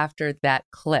happened after that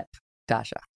clip,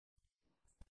 Dasha?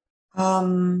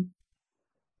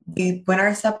 We went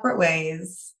our separate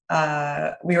ways.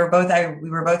 We were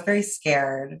both very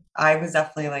scared. I was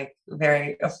definitely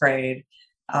very afraid,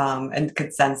 and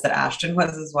could sense that Ashton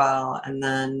was as well. And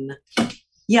then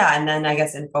I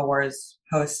guess InfoWars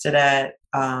posted it,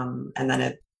 and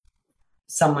then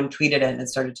someone tweeted it and it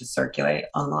started to circulate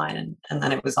online, and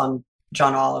then it was on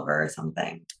John Oliver or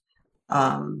something.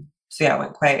 So yeah, it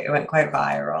went quite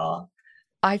viral.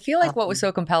 I feel like what was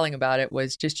so compelling about it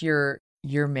was just your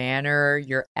manner,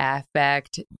 your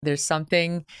affect. There's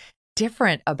something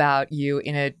different about you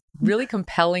in a really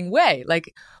compelling way.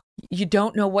 You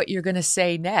don't know what you're going to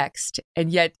say next, and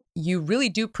yet you really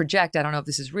do project, I don't know if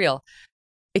this is real,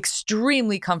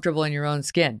 extremely comfortable in your own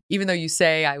skin. Even though you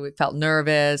say, I felt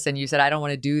nervous, and you said, I don't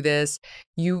want to do this,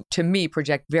 you, to me,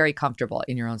 project very comfortable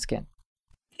in your own skin.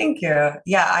 Thank you.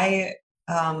 Yeah, I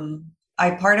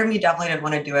part of me definitely didn't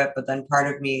want to do it, but then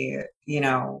part of me,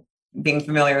 being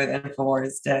familiar with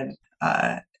InfoWars did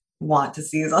want to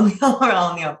seize on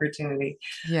the opportunity.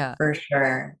 Yeah, for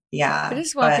sure. Yeah, I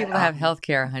just want people to have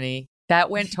healthcare, honey. That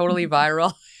went totally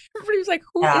viral. Everybody was like,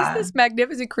 who is this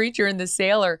magnificent creature in the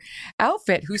sailor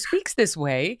outfit who speaks this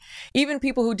way? Even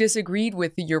people who disagreed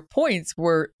with your points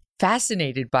were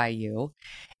fascinated by you.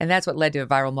 And that's what led to a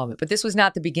viral moment. But this was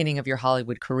not the beginning of your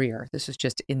Hollywood career. This was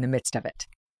just in the midst of it.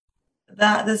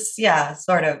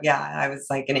 Sort of. Yeah. I was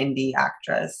an indie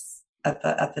actress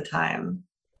at the time.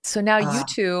 So now you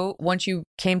two, once you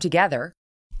came together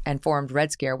and formed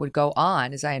Red Scare, would go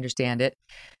on, as I understand it,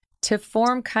 to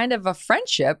form kind of a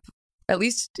friendship, at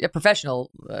least a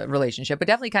professional relationship, but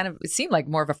definitely kind of, it seemed like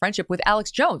more of a friendship with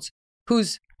Alex Jones,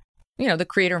 who's, the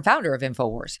creator and founder of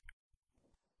InfoWars.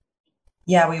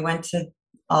 Yeah, we went to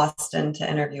Austin to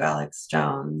interview Alex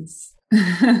Jones.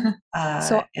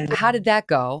 So how did that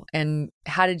go? And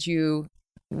how did you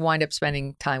wind up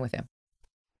spending time with him?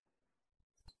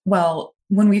 Well,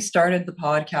 when we started the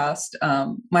podcast,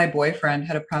 my boyfriend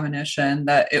had a premonition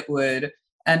that it would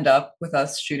end up with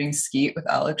us shooting skeet with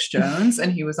Alex Jones,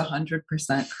 and he was 100%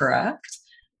 correct.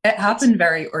 It happened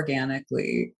very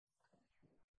organically.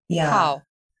 Yeah. How?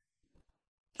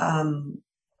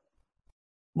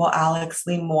 Well, Alex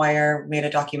Lee Moyer made a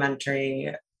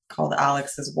documentary called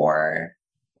Alex's War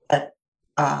that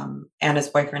and his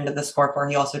boyfriend did the score for.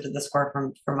 He also did the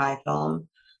score for my film.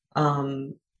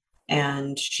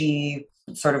 And she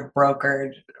sort of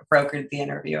brokered the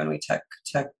interview, and we took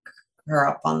her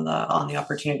up on the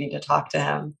opportunity to talk to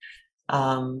him.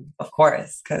 Of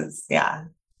course, because yeah.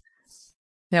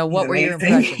 Now, what were your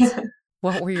impressions?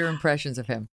 What were your impressions of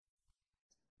him?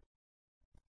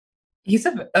 He's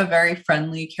a very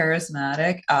friendly,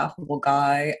 charismatic, affable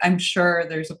guy. I'm sure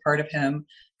there's a part of him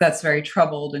that's very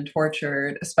troubled and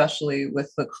tortured, especially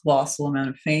with the colossal amount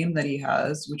of fame that he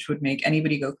has, which would make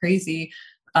anybody go crazy.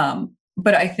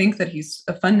 But I think that he's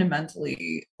a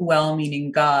fundamentally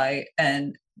well-meaning guy,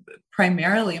 and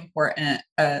primarily important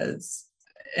as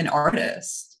an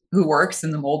artist who works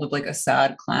in the mold of like a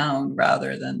sad clown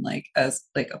rather than like as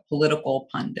like a political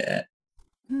pundit.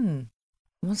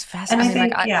 Well, it's fascinating.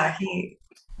 And I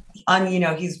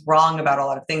think, he's wrong about a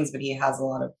lot of things, but he has a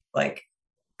lot of like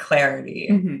clarity.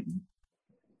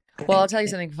 Mm-hmm. Well, I'll tell you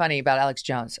something funny about Alex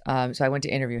Jones. So I went to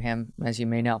interview him, as you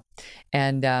may know,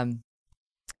 and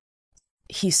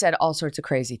he said all sorts of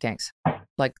crazy things.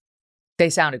 Like, they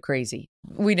sounded crazy.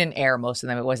 We didn't air most of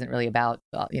them. It wasn't really about,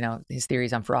 his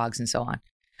theories on frogs and so on.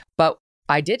 But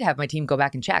I did have my team go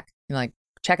back and check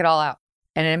it all out.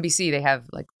 And at NBC, they have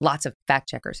like lots of fact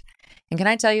checkers. And can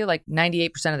I tell you, like 98%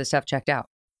 of the stuff checked out.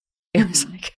 It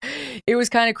was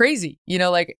kind of crazy.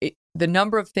 The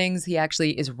number of things he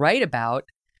actually is right about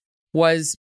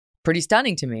was pretty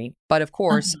stunning to me. But of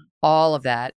course, all of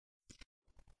that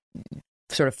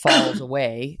sort of falls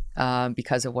away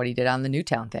because of what he did on the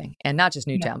Newtown thing. And not just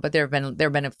Newtown, but there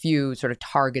have been a few sort of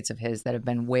targets of his that have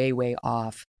been way, way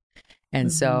off.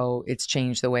 And so it's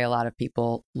changed the way a lot of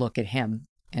people look at him,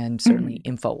 and certainly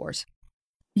InfoWars.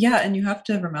 Yeah, and you have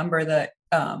to remember that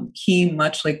he,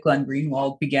 much like Glenn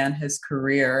Greenwald, began his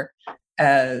career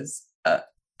as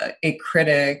a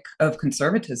critic of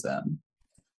conservatism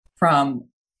from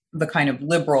the kind of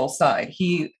liberal side.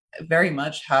 He very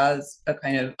much has a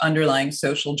kind of underlying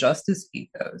social justice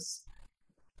ethos,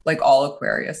 like all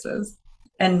Aquariuses.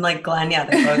 And like Glenn,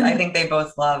 I think they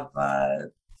both love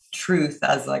truth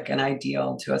as like an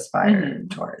ideal to aspire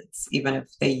towards, even if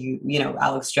they,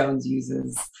 Alex Jones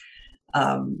uses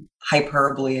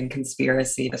hyperbole and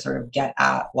conspiracy to sort of get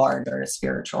at larger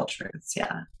spiritual truths.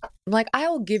 Yeah. Like, I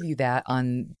will give you that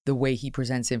on the way he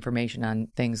presents information on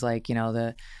things like,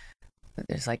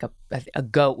 there's like a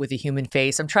goat with a human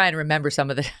face. I'm trying to remember some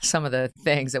of the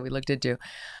things that we looked into.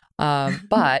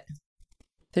 But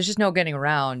there's just no getting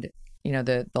around,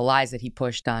 the lies that he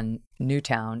pushed on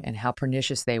Newtown and how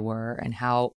pernicious they were and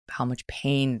how much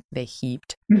pain they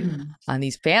heaped on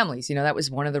these families. That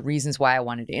was one of the reasons why I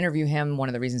wanted to interview him. One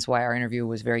of the reasons why our interview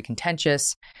was very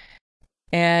contentious.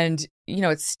 And,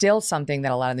 it's still something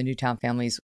that a lot of the Newtown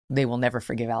families, they will never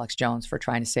forgive Alex Jones for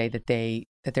trying to say that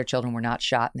their children were not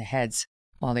shot in the heads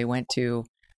while they went to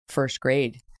first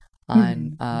grade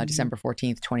on December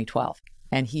 14th, 2012.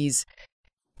 And he's,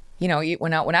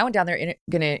 when I went down there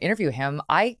going to interview him,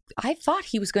 I thought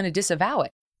he was going to disavow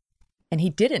it. And he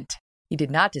didn't. He did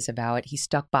not disavow it. He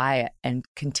stuck by it and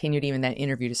continued even that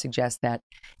interview to suggest that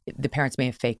the parents may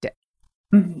have faked it.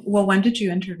 Well, when did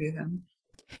you interview him?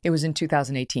 It was in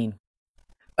 2018.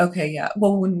 Okay, yeah.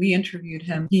 Well, when we interviewed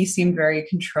him, he seemed very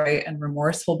contrite and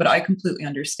remorseful, but I completely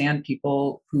understand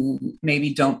people who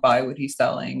maybe don't buy what he's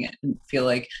selling and feel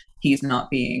like he's not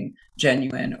being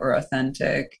genuine or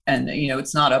authentic. And,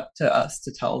 it's not up to us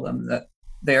to tell them that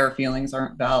their feelings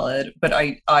aren't valid. But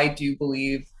I do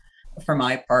believe, for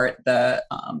my part, that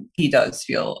he does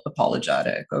feel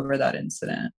apologetic over that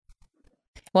incident.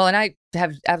 Well, and I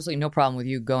have absolutely no problem with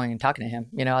you going and talking to him.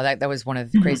 That was one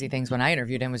of the crazy things when I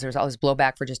interviewed him, was there was all this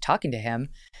blowback for just talking to him.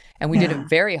 And we did a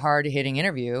very hard hitting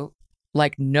interview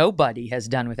like nobody has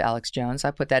done with Alex Jones.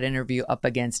 I put that interview up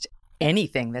against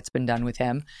anything that's been done with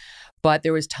him. But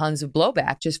there was tons of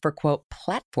blowback just for, quote,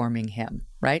 platforming him,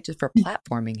 right? Just for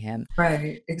platforming him.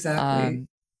 Right, exactly.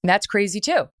 And that's crazy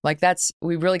too. Like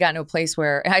we've really gotten to a place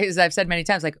where, as I've said many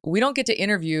times, like we don't get to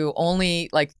interview only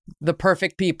like the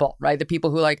perfect people, right? The people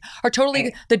who like are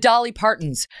totally the Dolly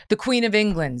Partons, the Queen of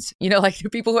England's, like the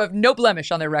people who have no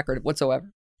blemish on their record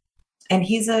whatsoever. And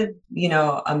he's a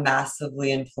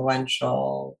massively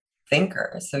influential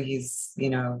thinker. So he's,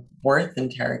 worth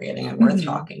interrogating and worth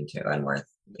talking to and worth,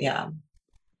 yeah.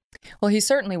 Well, he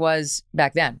certainly was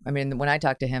back then. I mean, when I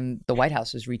talked to him, the White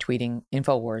House was retweeting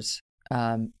InfoWars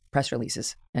press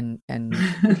releases and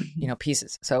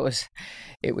pieces. So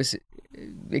it was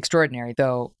extraordinary,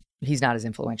 though he's not as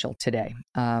influential today.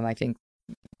 I think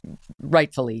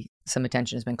rightfully some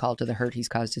attention has been called to the hurt he's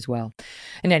caused as well.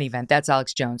 In any event, that's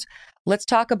Alex Jones. Let's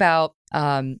talk about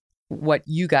what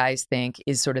you guys think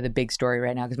is sort of the big story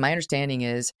right now, because my understanding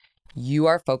is you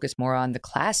are focused more on the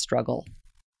class struggle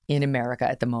in America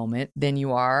at the moment than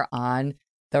you are on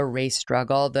the race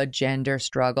struggle, the gender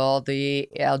struggle, the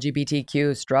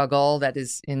LGBTQ struggle that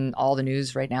is in all the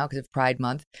news right now because of Pride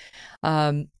Month.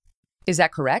 Is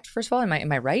that correct? First of all, am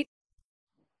I right?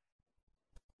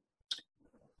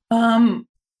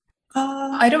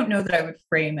 I don't know that I would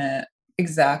frame it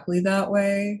exactly that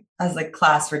way. As like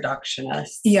class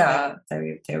reductionists. Yeah.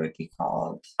 They would be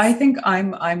called. I think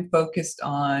I'm focused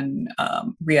on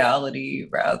reality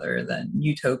rather than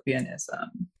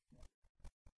utopianism.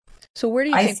 So where do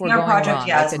you think we're going project, wrong?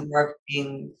 As more of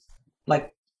being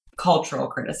like cultural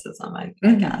criticism, I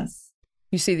guess.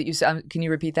 You see that can you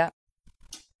repeat that?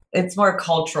 It's more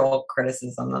cultural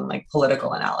criticism than like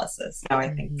political analysis. Now,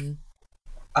 I think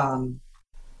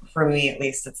for me, at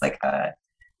least, it's like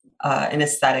an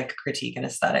aesthetic critique, an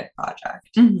aesthetic project.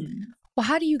 Well,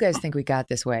 how do you guys think we got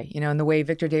this way? In the way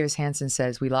Victor Davis Hanson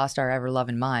says, we lost our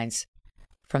ever-loving minds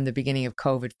from the beginning of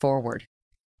COVID forward.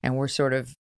 And we're sort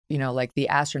of, like the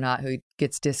astronaut who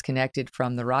gets disconnected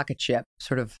from the rocket ship,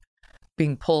 sort of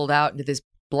being pulled out into this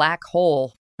black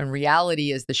hole, and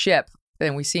reality is the ship.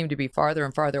 And we seem to be farther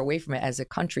and farther away from it as a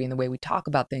country in the way we talk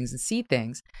about things and see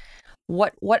things.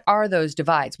 What are those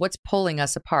divides? What's pulling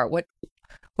us apart? What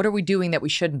are we doing that we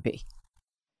shouldn't be?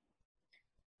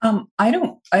 I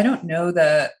don't know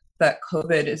that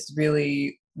COVID is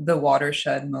really the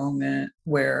watershed moment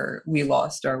where we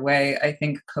lost our way. I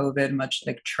think COVID, much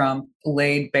like Trump,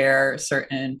 laid bare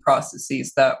certain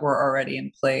processes that were already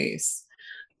in place.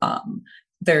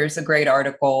 There's a great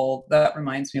article that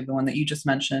reminds me of the one that you just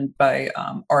mentioned by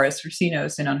R.S.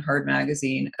 Racines in Unheard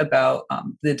magazine about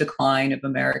the decline of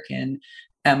American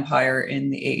empire in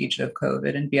the age of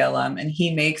COVID and BLM. And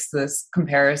he makes this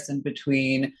comparison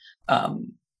between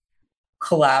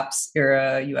collapse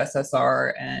era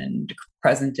USSR and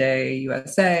present day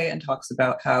USA, and talks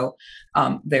about how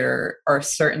there are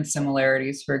certain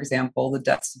similarities. For example, the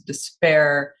deaths of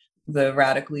despair, the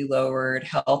radically lowered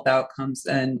health outcomes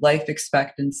and life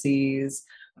expectancies,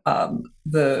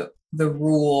 the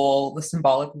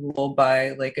symbolic rule by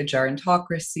like a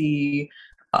gerontocracy,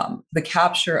 the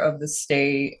capture of the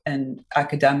state and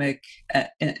academic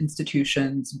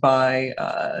institutions by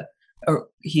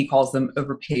he calls them a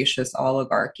rapacious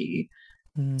oligarchy.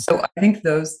 So I think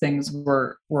those things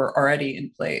were already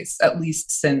in place, at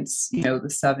least since the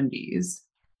 70s.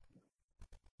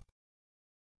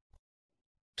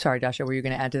 Sorry, Dasha, were you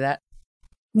going to add to that?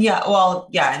 Yeah, well,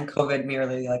 yeah, and COVID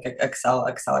merely like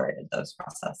accelerated those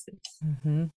processes.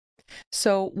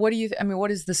 So what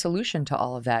is the solution to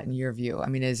all of that in your view? I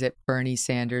mean, is it Bernie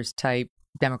Sanders type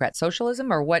Democrat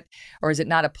socialism, or is it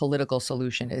not a political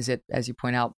solution? Is it, as you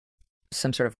point out,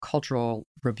 some sort of cultural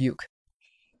rebuke?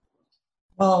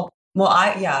 So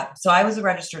I was a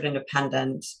registered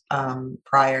independent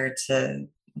prior to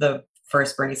the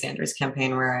first Bernie Sanders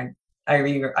campaign, where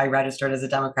I registered as a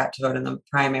Democrat to vote in the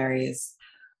primaries.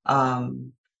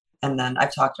 And then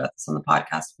I've talked about this on the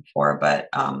podcast before, but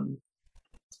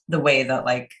the way that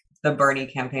like the Bernie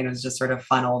campaign was just sort of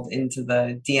funneled into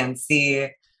the DNC,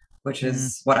 which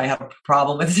is what I have a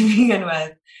problem with to begin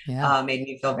with, made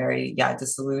me feel very,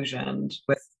 disillusioned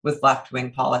with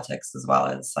left-wing politics, as well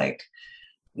as like,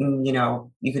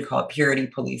 you could call it purity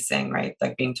policing, right?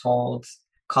 Like being told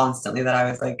constantly that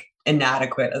I was like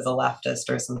inadequate as a leftist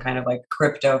or some kind of like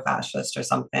crypto fascist or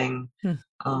something.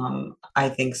 I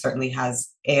think certainly has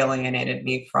alienated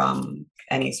me from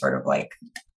any sort of like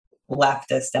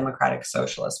leftist democratic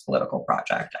socialist political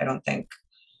project. I don't think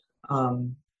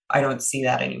I don't see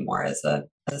that anymore as a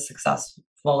successful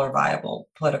or viable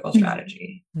political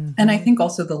strategy. And I think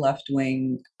also the left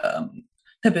wing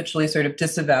habitually sort of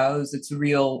disavows its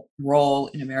real role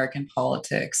in American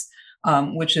politics,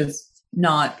 which is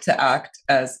not to act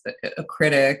as a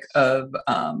critic of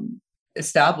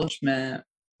establishment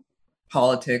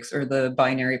politics or the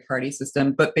binary party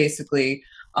system, but basically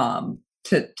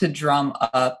to drum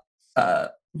up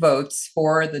votes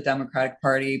for the Democratic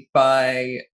Party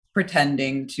by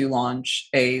pretending to launch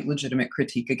a legitimate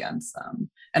critique against them.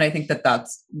 And I think that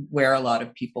that's where a lot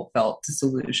of people felt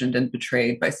disillusioned and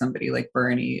betrayed by somebody like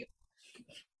Bernie.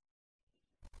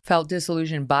 Felt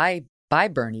disillusioned by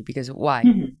Bernie because why?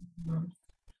 Mm-hmm.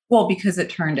 Well, because it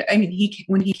turned, I mean,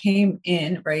 when he came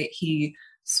in, right, he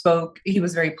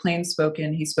was very plain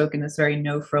spoken. He spoke in this very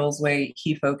no frills way.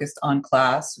 He focused on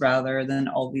class rather than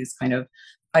all these kind of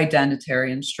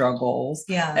identitarian struggles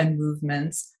and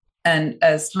movements. And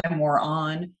as time wore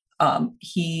on,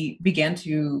 he began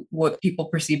to what people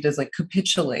perceived as like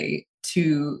capitulate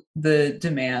to the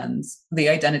demands, the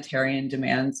identitarian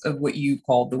demands of what you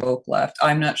called the woke left.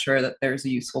 I'm not sure that there's a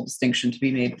useful distinction to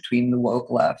be made between the woke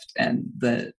left and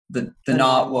the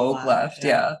not woke left.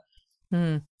 Yeah.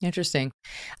 Interesting.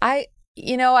 I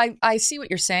see what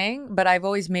you're saying, but I've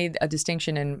always made a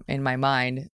distinction in my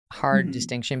mind, hard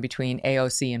distinction between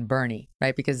AOC and Bernie,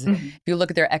 right? Because if you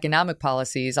look at their economic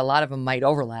policies, a lot of them might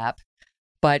overlap,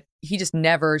 but he just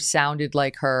never sounded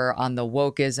like her on the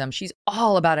wokeism. She's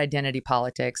all about identity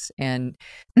politics, and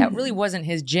that really wasn't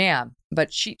his jam.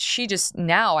 But she just,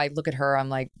 now I look at her, I'm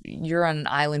like, you're on an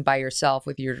island by yourself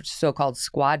with your so-called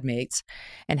squad mates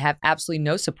and have absolutely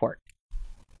no support.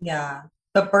 Yeah.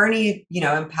 But Bernie,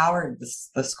 empowered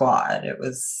the squad. It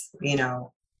was,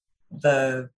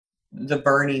 the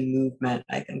Bernie movement,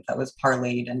 I think, that was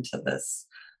parlayed into this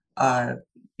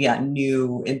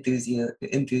new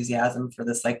enthusiasm for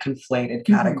this like conflated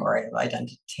category of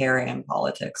identitarian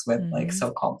politics with like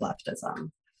so-called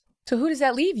leftism. So who does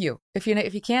that leave you? If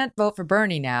you can't vote for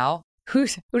Bernie now, who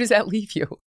does that leave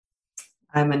you?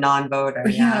 I'm a non-voter.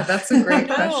 Yeah, that's a great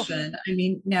question. I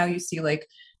mean, now you see like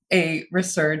a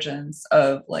resurgence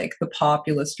of like the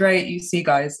populist right. You see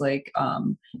guys like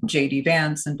J.D.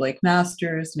 Vance and Blake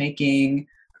Masters making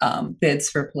bids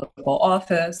for political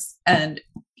office, and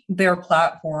their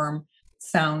platform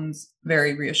sounds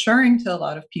very reassuring to a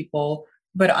lot of people.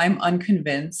 But I'm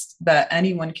unconvinced that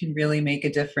anyone can really make a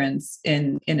difference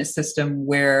in a system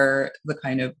where the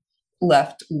kind of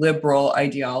left liberal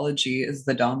ideology is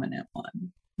the dominant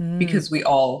one, because we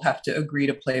all have to agree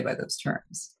to play by those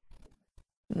terms.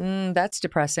 That's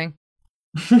depressing.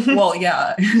 Well,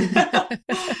 yeah.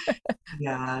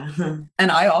 Yeah.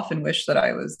 And I often wish that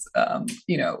I was,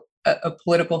 a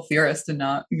political theorist and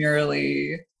not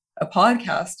merely a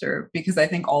podcaster, because I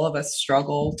think all of us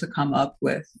struggle to come up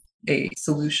with a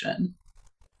solution.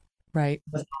 Right.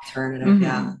 With alternative,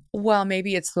 yeah. Well,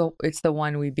 maybe it's the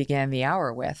one we began the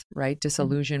hour with, right?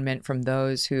 Disillusionment from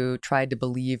those who tried to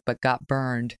believe but got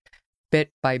burned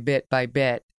bit by bit by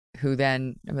bit. Who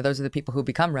then, those are the people who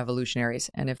become revolutionaries.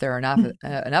 And if there are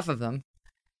enough of them,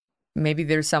 maybe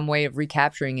there's some way of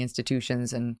recapturing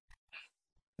institutions. And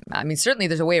I mean, certainly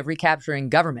there's a way of recapturing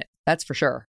government. That's for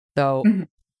sure. Though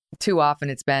too often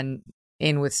it's been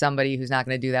in with somebody who's not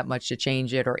going to do that much to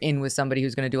change it, or in with somebody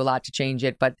who's going to do a lot to change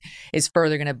it, but is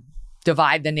further going to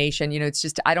divide the nation. It's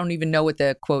just, I don't even know what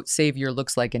the quote savior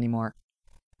looks like anymore.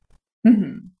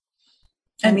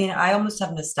 I mean, I almost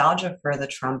have nostalgia for the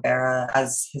Trump era,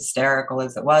 as hysterical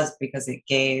as it was, because it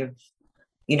gave,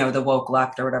 the woke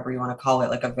left, or whatever you want to call it,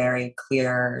 like a very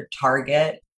clear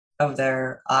target of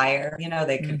their ire.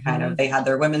 They could they had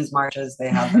their women's marches, they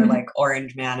had their like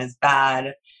orange man is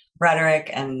bad rhetoric.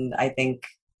 And I think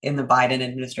in the Biden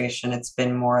administration, it's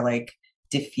been more like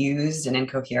diffused and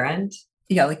incoherent.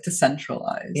 Yeah, like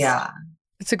decentralized. Yeah.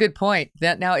 It's a good point.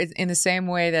 That now is in the same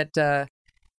way that,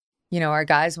 our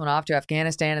guys went off to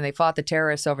Afghanistan and they fought the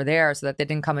terrorists over there so that they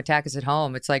didn't come attack us at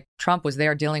home. It's like Trump was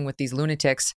there dealing with these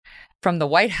lunatics from the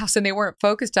White House, and they weren't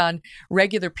focused on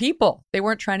regular people. They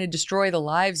weren't trying to destroy the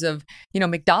lives of,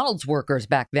 McDonald's workers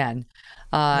back then.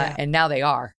 And now they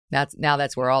are. That's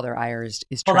where all their ire is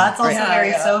well, that's also very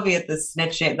Yeah. Soviet, the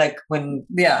snitching, like when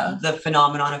the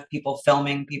phenomenon of people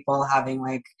filming people having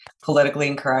like politically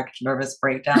incorrect nervous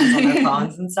breakdowns on their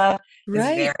phones and stuff is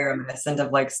very reminiscent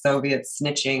of like Soviet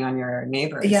snitching on your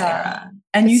neighbors era.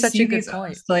 And That's you such see a good these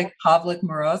point. like Pavlik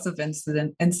Morozov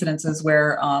incidences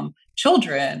where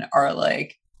children are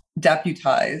like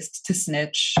deputized to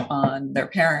snitch on their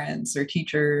parents or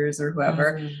teachers or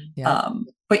whoever.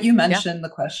 But you mentioned the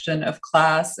question of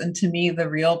class, and to me the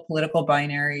real political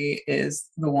binary is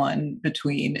the one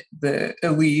between the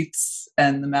elites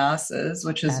and the masses,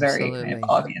 which is very kind of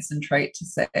obvious and trite to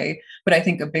say, but I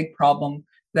think a big problem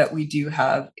that we do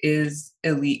have is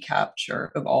elite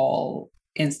capture of all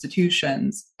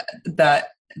institutions that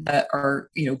are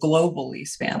globally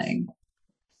spanning.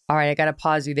 All right, I got to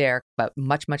pause you there, but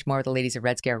much, much more with the ladies of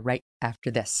Red Scare right after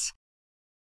this.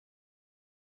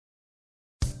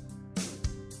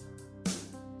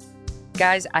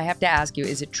 Guys, I have to ask you,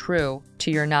 is it true, to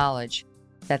your knowledge,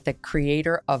 that the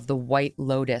creator of The White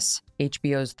Lotus,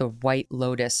 HBO's The White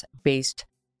Lotus, based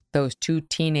those two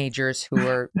teenagers who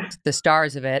were the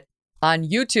stars of it on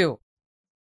YouTube?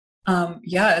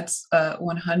 Yeah, it's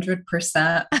 100%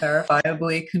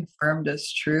 verifiably confirmed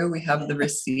as true. We have the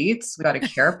receipts. We got a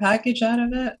care package out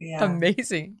of it. Yeah.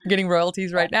 Amazing. I'm getting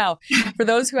royalties right now. For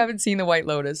those who haven't seen The White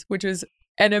Lotus, which is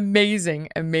an amazing,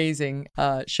 amazing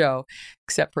show,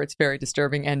 except for its very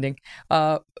disturbing ending,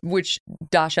 which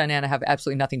Dasha and Anna have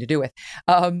absolutely nothing to do with.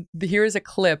 Here is a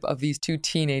clip of these two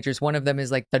teenagers. One of them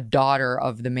is like the daughter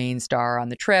of the main star on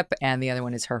the trip, and the other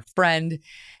one is her friend.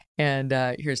 And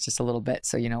here's just a little bit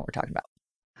so you know what we're talking about.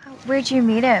 Where'd you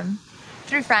meet him?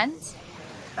 Through friends?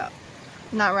 Oh,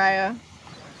 not Raya.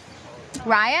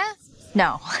 Raya?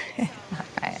 No, not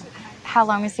Raya. How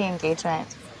long was the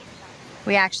engagement?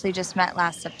 We actually just met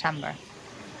last September.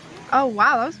 Oh,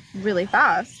 wow, that was really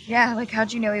fast. Yeah, like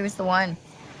how'd you know he was the one?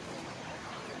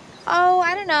 Oh,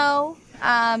 I don't know.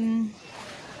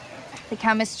 The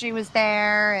chemistry was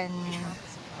there and...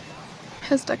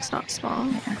 His dick's not small.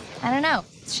 Yeah. I don't know.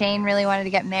 Shane really wanted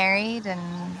to get married, and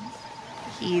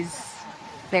he's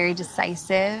very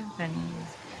decisive and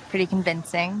pretty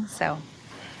convincing, so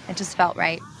it just felt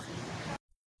right.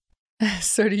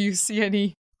 So do you see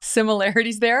any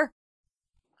similarities there?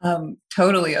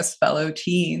 Totally, as fellow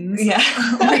teens. Yeah.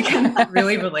 We can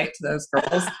really relate to those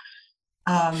girls.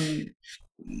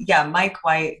 Yeah, Mike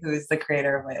White, who is the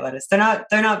creator of White Lotus, they're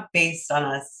not based on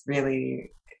us really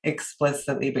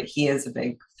explicitly, but he is a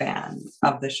big fan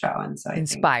of the show, and so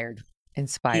inspired.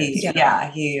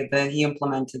 He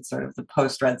implemented sort of the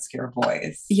post Red Scare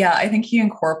voice. Yeah, I think he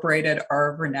incorporated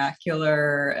our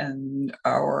vernacular and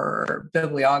our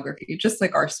bibliography, just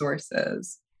like our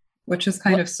sources, which is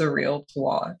kind of surreal to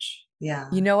watch. Yeah,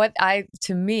 you know what?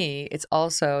 To me, it's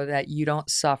also that you don't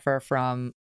suffer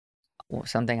from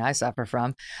something I suffer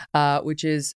from, which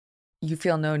is you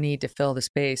feel no need to fill the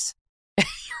space.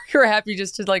 You're happy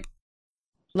just to like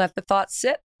let the thoughts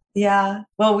sit. Yeah.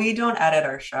 Well, we don't edit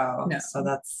our show, so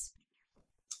that's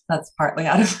partly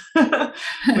out of.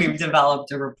 We've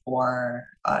developed a rapport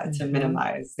to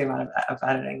minimize the amount of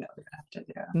editing that we're gonna have to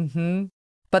do. Mm-hmm.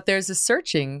 But there's a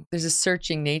searching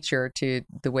nature to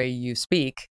the way you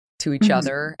speak to each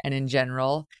other and in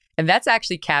general. And that's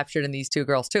actually captured in these two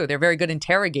girls too. They're very good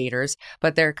interrogators,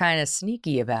 but they're kind of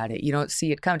sneaky about it. You don't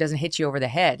see it come. It doesn't hit you over the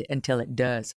head until it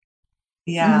does.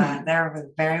 Yeah,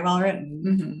 they're very well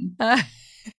written.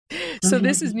 So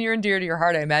this is near and dear to your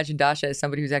heart. I imagine Dasha is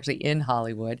somebody who's actually in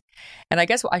Hollywood. And I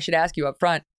guess I should ask you up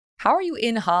front, how are you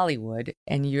in Hollywood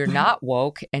and you're not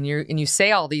woke and you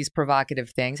say all these provocative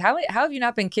things? How have you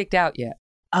not been kicked out yet?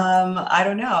 I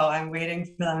don't know. I'm waiting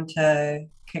for them to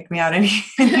kick me out any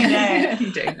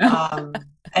day.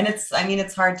 And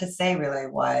it's hard to say really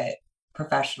what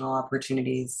professional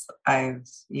opportunities I've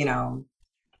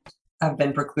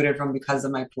been precluded from because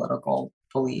of my political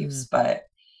beliefs. But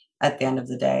at the end of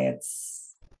the day,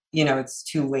 it's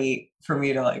too late for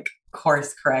me to like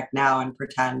course correct now and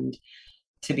pretend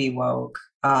to be woke.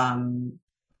 And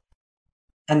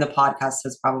the podcast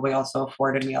has probably also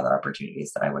afforded me other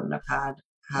opportunities that I wouldn't have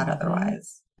had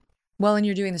otherwise. Well, and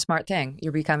you're doing the smart thing.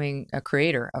 You're becoming a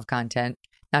creator of content,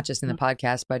 not just in the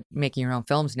podcast, but making your own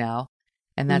films now.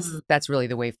 And that's really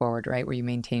the way forward, right? Where you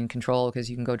maintain control because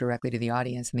you can go directly to the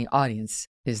audience and the audience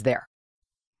is there.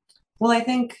 Well, I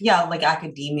think, like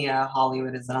academia,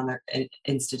 Hollywood is another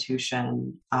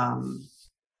institution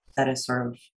that is sort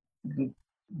of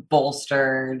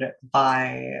bolstered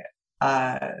by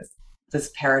this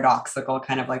paradoxical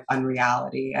kind of like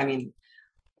unreality. I mean,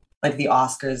 like the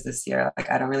Oscars this year,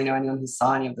 like I don't really know anyone who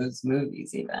saw any of those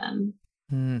movies even.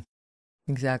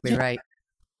 Exactly right.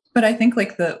 But I think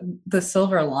like the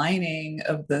silver lining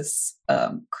of this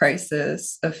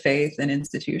crisis of faith in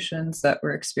institutions that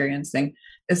we're experiencing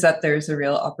is that there's a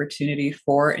real opportunity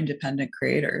for independent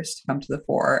creators to come to the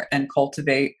fore and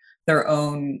cultivate their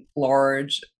own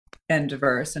large and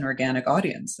diverse and organic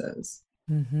audiences.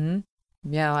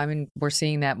 Yeah, I mean, we're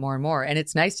seeing that more and more. And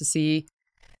it's nice to see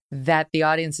that the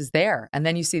audience is there. And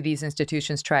then you see these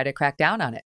institutions try to crack down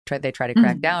on it. They try to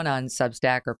crack down on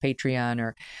Substack or Patreon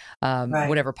or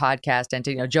whatever podcast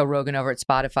entity. Joe Rogan over at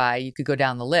Spotify. You could go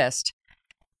down the list.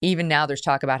 Even now, there's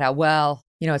talk about how at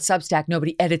Substack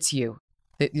nobody edits you.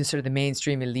 You're sort of the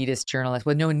mainstream elitist journalist.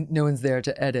 Well, no one's there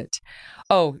to edit.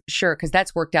 Oh, sure, because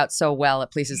that's worked out so well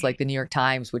at places like the New York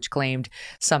Times, which claimed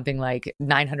something like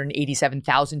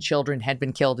 987,000 children had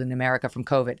been killed in America from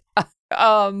COVID.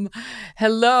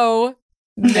 Hello.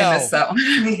 No. I missed that one.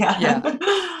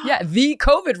 Yeah. The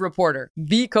COVID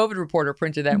reporter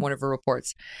printed that in one of her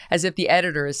reports, as if the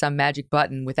editor is some magic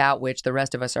button without which the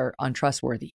rest of us are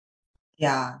untrustworthy.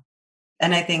 Yeah.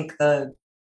 And I think the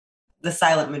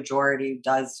silent majority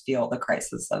does feel the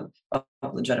crisis of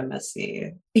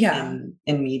legitimacy in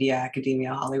media,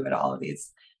 academia, Hollywood, all of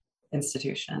these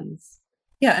institutions.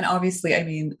 Yeah, and obviously, I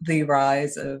mean, the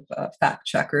rise of fact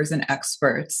checkers and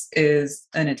experts is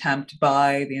an attempt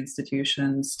by the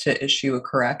institutions to issue a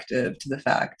corrective to the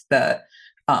fact that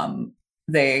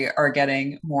they are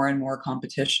getting more and more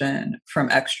competition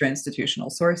from extra institutional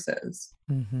sources.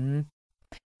 Mm-hmm.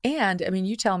 And I mean,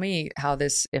 you tell me how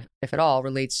this, if at all,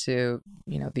 relates to,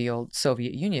 the old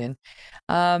Soviet Union.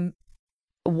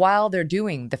 While they're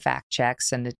doing the fact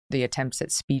checks and the attempts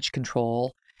at speech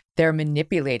control, they're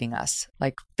manipulating us,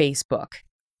 like Facebook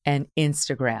and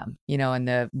Instagram, and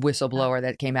the whistleblower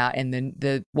that came out, and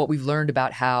then what we've learned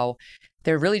about how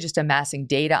they're really just amassing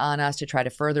data on us to try to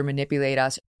further manipulate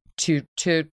us to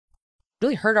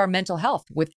really hurt our mental health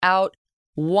without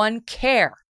one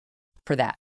care for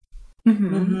that.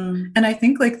 Mm-hmm. Mm-hmm. And I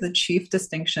think like the chief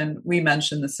distinction, we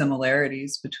mentioned the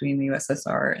similarities between the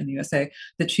USSR and the USA.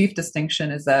 The chief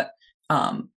distinction is that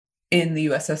in the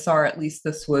USSR, at least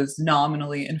this was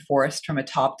nominally enforced from a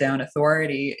top-down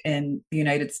authority. In the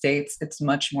United States, it's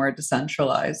much more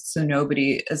decentralized. So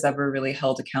nobody is ever really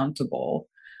held accountable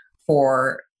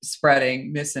for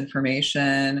spreading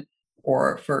misinformation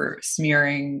or for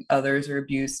smearing others or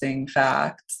abusing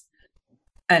facts.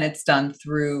 And it's done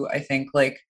through, I think,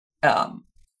 like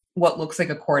what looks like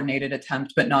a coordinated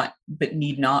attempt, but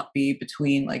need not be,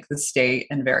 between like the state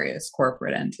and various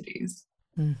corporate entities.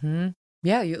 Mm-hmm.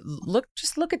 Yeah,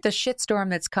 just look at the shitstorm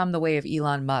that's come the way of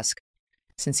Elon Musk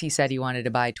since he said he wanted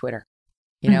to buy Twitter.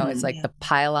 It's like the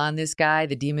pile on this guy,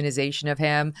 the demonization of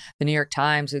him. The New York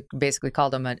Times basically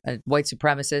called him a white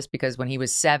supremacist because when he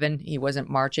was 7, he wasn't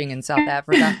marching in South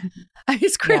Africa.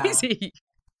 It's crazy. Yeah.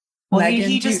 Well,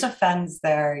 he just offends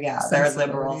their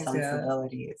liberal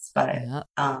sensibilities. But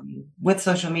with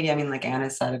social media, I mean, like Anna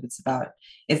said,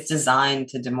 it's designed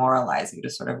to demoralize you, to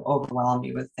sort of overwhelm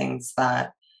you with things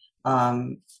that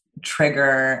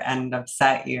trigger and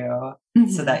upset you,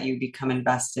 so that you become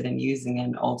invested in using it,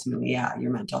 and ultimately,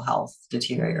 your mental health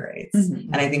deteriorates.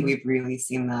 And I think we've really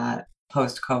seen that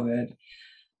post-COVID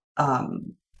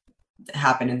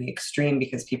happen in the extreme,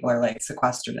 because people are like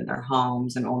sequestered in their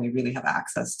homes and only really have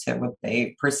access to what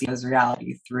they perceive as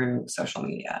reality through social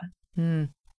media. I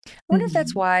wonder if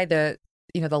that's why the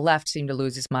left seemed to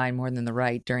lose its mind more than the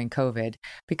right during COVID,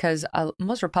 because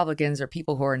most Republicans or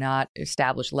people who are not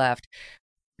established left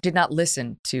did not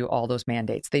listen to all those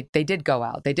mandates. They did go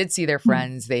out. They did see their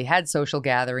friends. They had social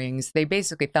gatherings. They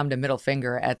basically thumbed a middle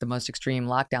finger at the most extreme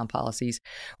lockdown policies,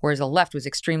 whereas the left was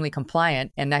extremely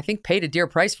compliant and I think paid a dear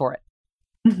price for it.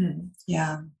 Mm-hmm.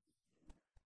 Yeah.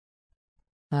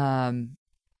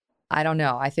 I don't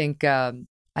know. I think,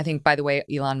 by the way,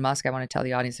 Elon Musk, I want to tell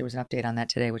the audience there was an update on that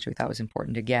today, which we thought was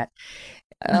important to get.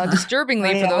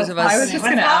 Disturbingly for those of us. I was just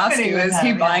going to ask you, is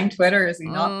he buying Twitter? Is he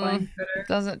not buying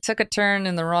Twitter? Took a turn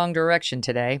in the wrong direction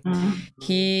today. Mm-hmm.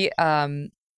 He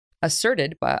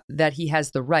asserted that he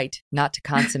has the right not to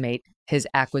consummate his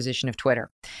acquisition of Twitter,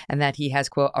 and that he has,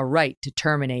 quote, a right to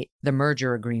terminate the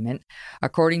merger agreement,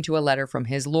 according to a letter from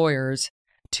his lawyers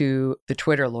to the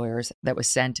Twitter lawyers that was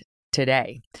sent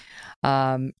today.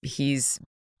 He's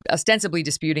ostensibly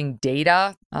disputing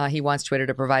data. He wants Twitter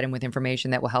to provide him with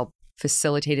information that will help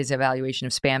facilitate his evaluation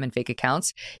of spam and fake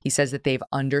accounts. He says that they've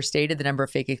understated the number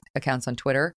of fake accounts on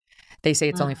Twitter. They say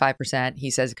it's only 5%. He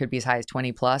says it could be as high as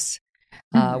 20 plus.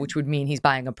 Which would mean he's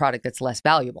buying a product that's less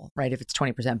valuable, right? If it's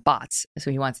 20% bots. So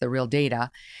he wants the real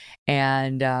data.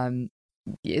 And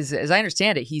as I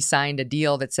understand it, he signed a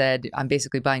deal that said, I'm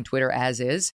basically buying Twitter as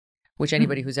is, which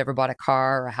anybody who's ever bought a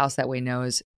car or a house that way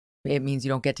knows it means you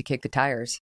don't get to kick the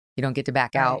tires. You don't get to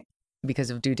back out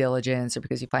because of due diligence or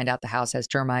because you find out the house has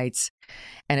termites.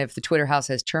 And if the Twitter house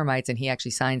has termites and he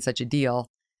actually signed such a deal,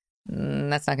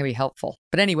 that's not going to be helpful.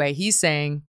 But anyway, he's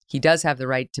saying he does have the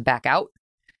right to back out,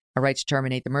 a right to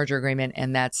terminate the merger agreement.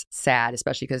 And that's sad,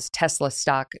 especially because Tesla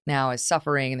stock now is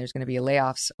suffering and there's going to be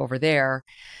layoffs over there.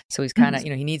 So he's kind of,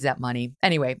 he needs that money.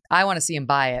 Anyway, I want to see him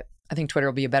buy it. I think Twitter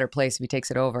will be a better place if he takes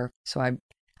it over. So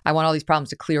I want all these problems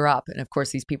to clear up. And of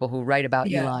course, these people who write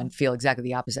about Elon feel exactly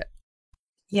the opposite.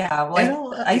 Yeah, well,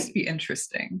 it'll at least be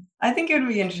interesting. I think it would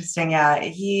be interesting. Yeah,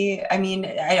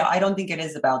 I don't think it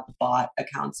is about the bot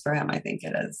accounts for him. I think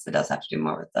it is. It does have to do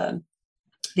more with the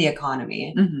the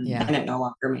economy, Yeah. and it no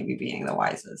longer maybe being the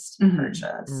wisest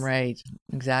purchase. Right.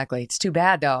 Exactly. It's too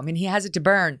bad though. I mean, he has it to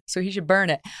burn, so he should burn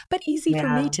it. But easy for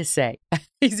me to say.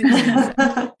 Easy for me to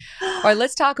say. All right,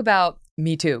 let's talk about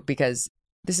Me Too, because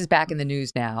this is back in the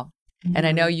news now. And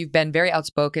I know you've been very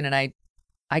outspoken, and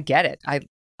I get it.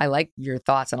 I like your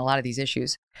thoughts on a lot of these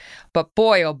issues. But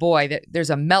boy, oh boy, there's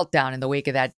a meltdown in the wake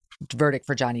of that verdict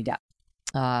for Johnny Depp.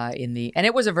 And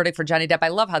it was a verdict for Johnny Depp. I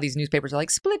love how these newspapers are like,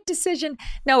 split decision.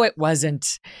 No, it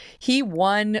wasn't. He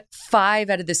won 5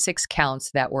 out of the 6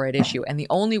 counts that were at issue. And the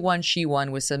only one she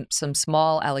won was some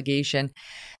small allegation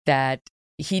that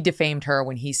he defamed her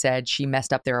when he said she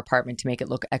messed up their apartment to make it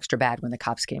look extra bad when the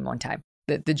cops came one time.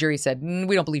 The jury said,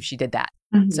 we don't believe she did that.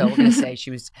 So we're going to say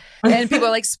she was, and people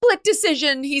are like, split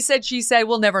decision. He said, she said,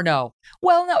 we'll never know.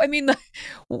 Well, no, I mean,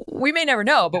 we may never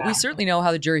know, but we certainly know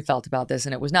how the jury felt about this,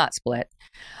 and it was not split.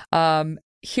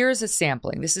 Here's a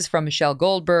sampling. This is from Michelle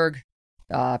Goldberg,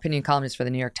 opinion columnist for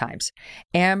the New York Times.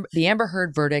 The Amber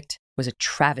Heard verdict was a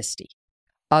travesty.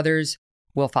 Others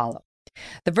will follow.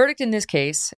 The verdict in this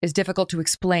case is difficult to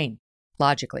explain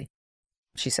logically,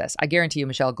 she says. I guarantee you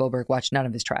Michelle Goldberg watched none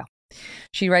of this trial.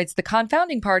 She writes, the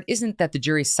confounding part isn't that the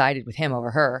jury sided with him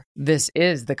over her. This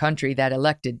is the country that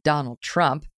elected Donald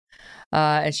Trump.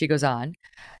 And she goes on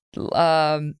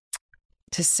to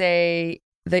say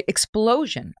the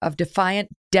explosion of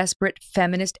defiant, desperate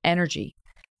feminist energy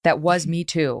that was Me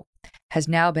Too has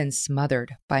now been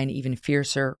smothered by an even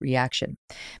fiercer reaction.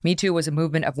 Me Too was a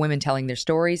movement of women telling their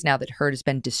stories. Now that Heard has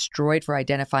been destroyed for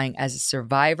identifying as a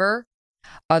survivor,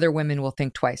 other women will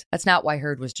think twice. That's not why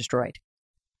Heard was destroyed.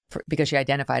 Because she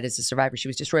identified as a survivor. She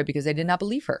was destroyed because they did not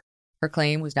believe her. Her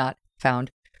claim was not found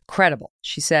credible.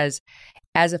 She says,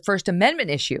 as a First Amendment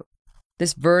issue,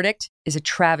 this verdict is a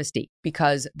travesty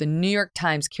because the New York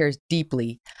Times cares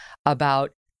deeply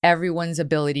about everyone's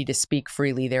ability to speak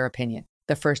freely their opinion.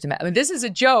 The First Amendment. I mean, this is a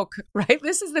joke, right?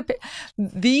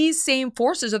 These same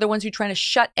forces are the ones who are trying to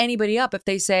shut anybody up if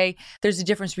they say there's a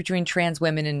difference between trans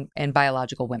women and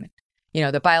biological women. You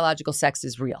know, the biological sex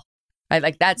is real. Right?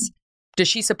 Like that's. Does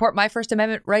she support my First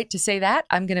Amendment right to say that?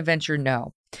 I'm going to venture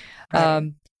no.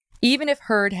 Right. Even if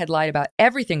Heard had lied about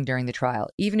everything during the trial,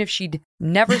 even if she'd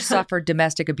never suffered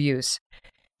domestic abuse,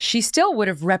 she still would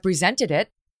have represented it.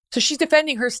 So she's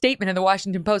defending her statement in the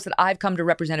Washington Post that I've come to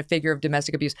represent a figure of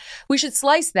domestic abuse. We should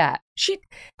slice that.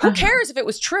 Who cares if it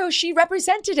was true? She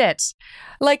represented it.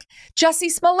 Like Jussie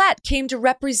Smollett came to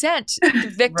represent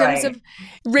the victims of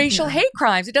racial hate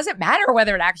crimes. It doesn't matter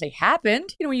whether it actually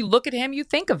happened. You know, when you look at him, you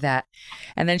think of that.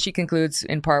 And then she concludes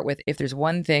in part with, if there's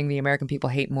one thing the American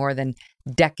people hate more than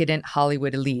decadent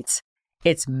Hollywood elites,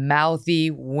 it's mouthy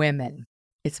women.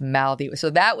 It's mouthy. So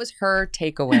that was her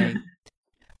takeaway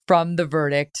from the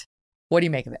verdict. What do you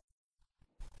make of it?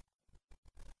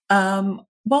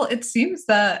 Well, it seems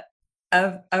that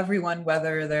everyone,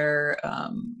 whether they're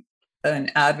an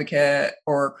advocate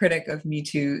or critic of Me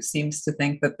Too, seems to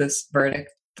think that this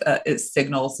verdict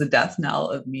signals the death knell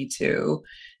of Me Too.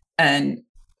 And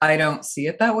I don't see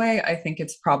it that way. I think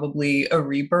it's probably a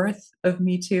rebirth of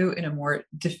Me Too in a more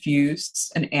diffuse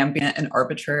and ambient and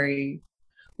arbitrary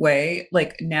way.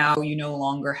 Like now you no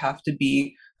longer have to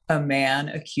be a man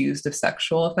accused of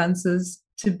sexual offenses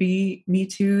to be Me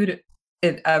Too'd.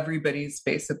 Everybody's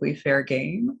basically fair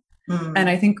game. And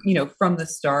I think, you know, from the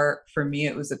start, for me,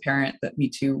 it was apparent that Me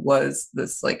Too was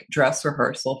this like dress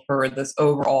rehearsal for this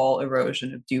overall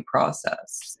erosion of due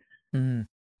process.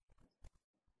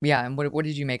 Yeah. And what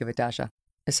did you make of it, Dasha?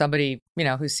 As somebody, you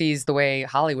know, who sees the way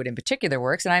Hollywood in particular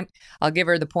works, and I'll give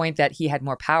her the point that he had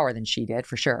more power than she did,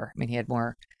 for sure. I mean, he had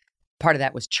more, part of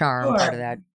that was charm,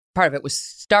 part of it was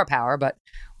star power, but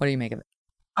what do you make of it?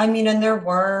 I mean, and there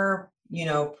were, you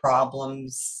know,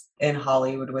 problems in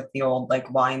Hollywood with the old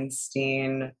like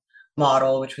Weinstein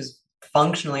model, which was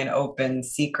functionally an open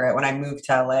secret. When I moved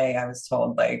to LA, I was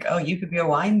told like, oh, you could be a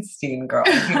Weinstein girl.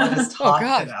 People just talked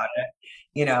about it,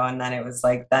 you know, and then it was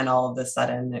like, then all of a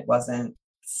sudden it wasn't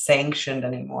sanctioned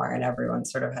anymore. And everyone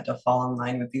sort of had to fall in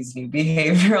line with these new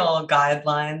behavioral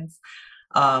guidelines.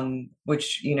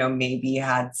 Which, you know, maybe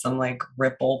had some like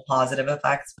ripple positive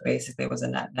effects, but basically it was a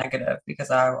net negative because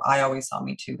I always saw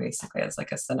Me Too basically as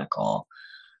like a cynical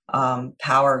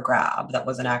power grab that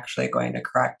wasn't actually going to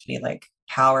correct any like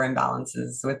power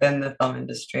imbalances within the film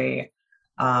industry.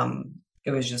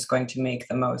 It was just going to make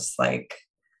the most like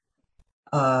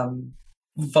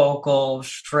vocal,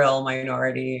 shrill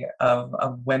minority of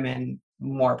women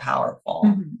more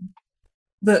powerful.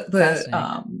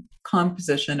 The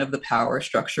composition of the power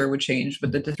structure would change,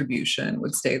 but the distribution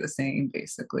would stay the same,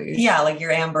 basically. Yeah, like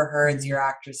your Amber Heards, your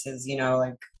actresses, you know,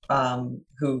 like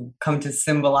who come to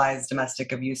symbolize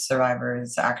domestic abuse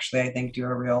survivors actually, I think, do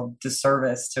a real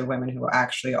disservice to women who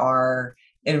actually are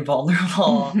in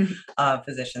vulnerable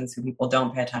positions who people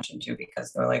don't pay attention to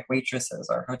because they're like waitresses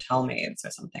or hotel maids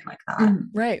or something like that.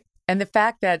 Right. And the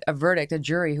fact that a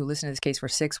jury who listened to this case for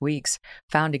 6 weeks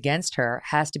found against her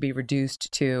has to be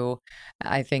reduced to,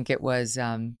 I think it was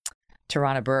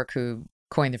Tarana Burke who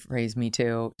coined the phrase "Me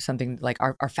Too," something like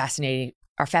our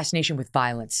fascination with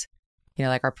violence,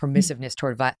 like our permissiveness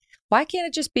toward violence. Why can't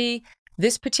it just be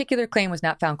this particular claim was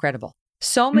not found credible?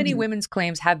 So many women's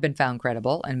claims have been found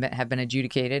credible and have been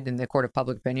adjudicated in the court of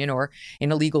public opinion or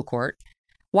in a legal court.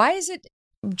 Why is it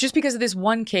just because of this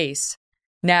one case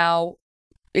now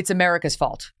it's America's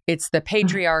fault? It's the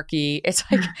patriarchy. It's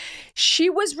like she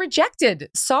was rejected.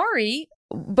 Sorry,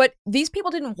 but these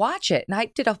people didn't watch it. And I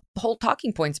did a whole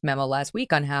talking points memo last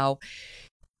week on how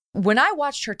when I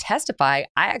watched her testify,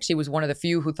 I actually was one of the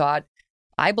few who thought,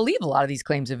 I believe a lot of these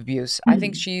claims of abuse. I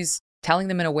think she's telling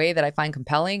them in a way that I find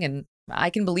compelling and I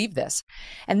can believe this.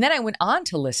 And then I went on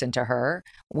to listen to her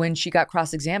when she got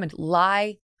cross-examined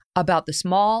lie about the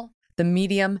small, the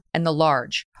medium, and the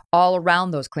large all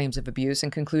around those claims of abuse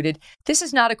and concluded, this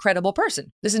is not a credible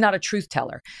person. This is not a truth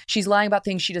teller. She's lying about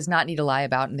things she does not need to lie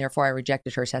about. And therefore I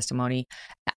rejected her testimony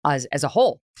as a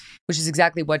whole, which is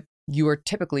exactly what you are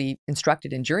typically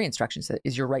instructed in jury instructions. That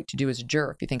is your right to do as a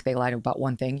juror. If you think they lied about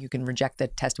one thing, you can reject the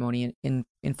testimony in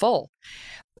full.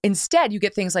 Instead, you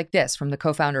get things like this from the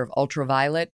co-founder of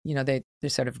Ultraviolet. They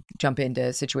sort of jump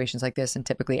into situations like this and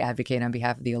typically advocate on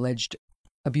behalf of the alleged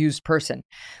abused person,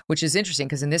 which is interesting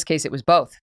because in this case, it was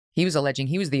both. He was alleging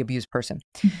he was the abused person.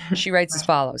 She writes as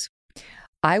follows.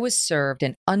 I was served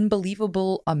an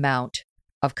unbelievable amount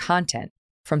of content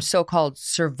from so-called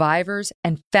survivors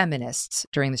and feminists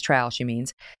during this trial, she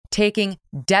means, taking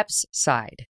Depp's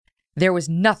side. There was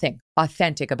nothing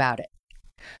authentic about it.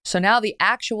 So now the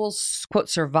actual, quote,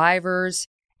 survivors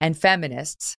and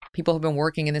feminists, people who've been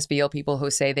working in this field, people who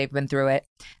say they've been through it,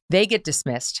 they get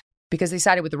dismissed because they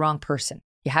sided with the wrong person.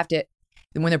 You have to,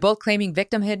 when they're both claiming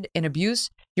victimhood and abuse,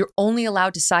 you're only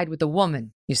allowed to side with the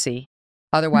woman, you see.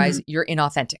 Otherwise, you're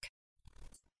inauthentic.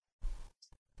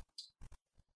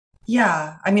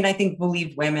 Yeah. I mean, I think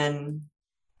Believe Women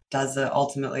does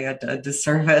ultimately a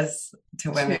disservice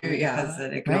to women because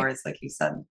it ignores, like you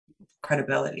said,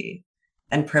 credibility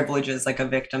and privileges like a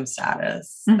victim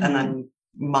status and then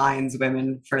mines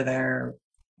women for their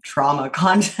trauma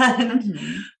content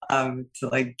to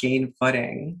like gain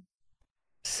footing.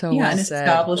 So and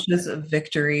establishes a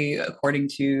victory according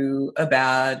to a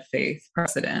bad faith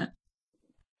precedent.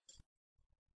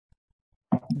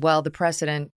 Well, the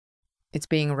precedent, it's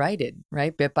being righted,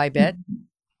 right? Bit by bit.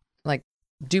 Like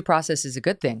due process is a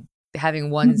good thing. Having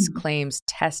one's claims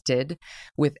tested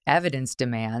with evidence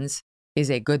demands is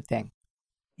a good thing.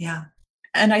 Yeah.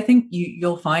 And I think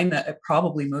you'll find that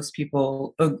probably most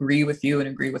people agree with you and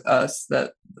agree with us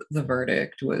that the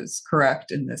verdict was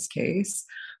correct in this case.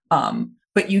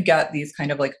 But you get these kind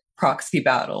of like proxy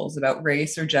battles about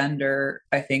race or gender,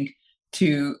 I think,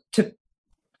 to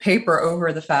paper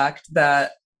over the fact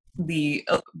that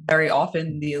very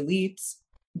often the elites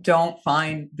don't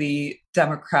find the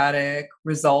democratic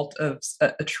result of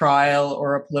a trial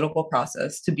or a political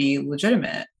process to be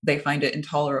legitimate. They find it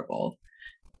intolerable.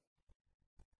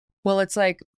 Well, it's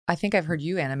like, I think I've heard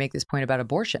you, Anna, make this point about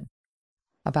abortion,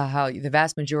 about how the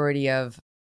vast majority of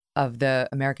the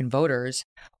American voters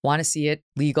want to see it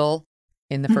legal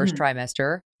in the first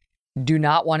trimester, do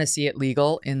not want to see it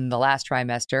legal in the last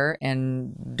trimester,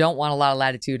 and don't want a lot of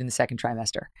latitude in the second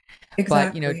trimester.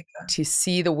 Exactly. But, to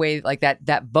see the way like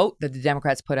that vote that the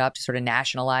Democrats put up to sort of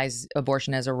nationalize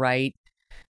abortion as a right,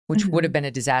 which would have been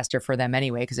a disaster for them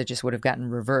anyway, because it just would have gotten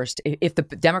reversed. If the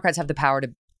Democrats have the power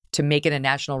to make it a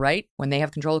national right when they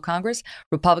have control of Congress,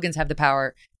 Republicans have the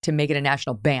power to make it a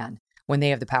national ban when they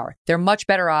have the power. They're much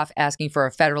better off asking for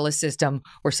a federalist system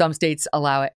where some states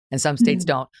allow it and some states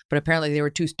don't. But apparently they were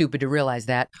too stupid to realize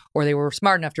that, or they were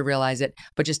smart enough to realize it,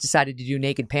 but just decided to do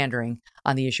naked pandering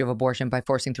on the issue of abortion by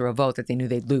forcing through a vote that they knew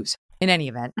they'd lose. In any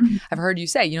event, I've heard you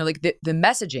say, like the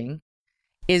messaging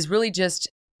is really just,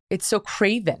 it's so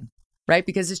craven, right?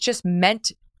 Because it's just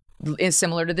meant, is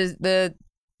similar to the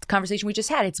conversation we just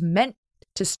had. It's meant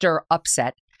to stir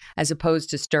upset as opposed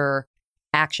to stir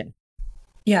action.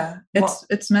 Yeah,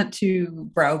 it's meant to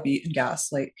browbeat and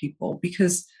gaslight people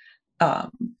because I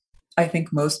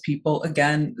think most people,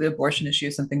 again, the abortion issue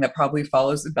is something that probably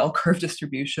follows the bell curve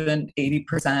distribution.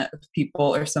 80% of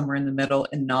people are somewhere in the middle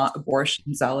and not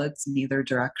abortion zealots in either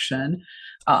direction.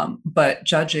 But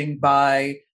judging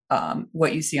by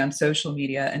what you see on social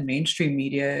media and mainstream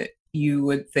media, you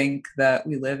would think that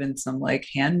we live in some like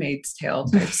Handmaid's Tale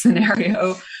type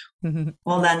scenario.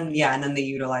 Well, then, yeah, and then they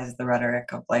utilize the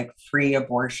rhetoric of like free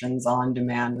abortions on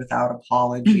demand without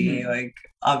apology, like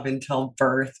up until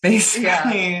birth,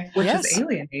 basically. Which is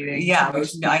alienating. Yeah, to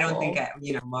which most I don't think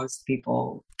people. most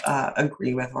people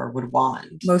agree with or would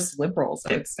want. Most liberals,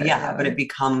 I would say. Yeah, but it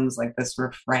becomes like this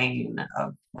refrain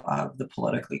of the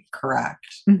politically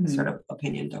correct sort of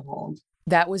opinion to hold.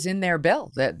 That was in their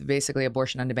bill, that basically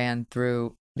abortion on demand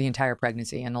through the entire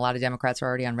pregnancy. And a lot of Democrats are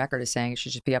already on record as saying it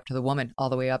should just be up to the woman all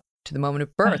the way up to the moment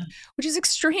of birth, which is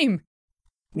extreme.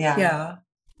 Yeah.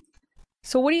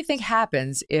 So what do you think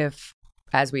happens if,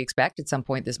 as we expect at some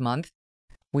point this month,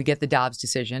 we get the Dobbs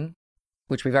decision,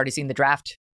 which we've already seen the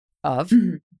draft of,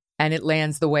 and it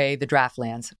lands the way the draft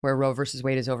lands, where Roe versus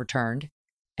Wade is overturned,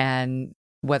 and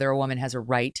whether a woman has a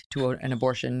right to an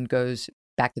abortion goes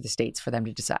back to the states for them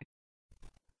to decide?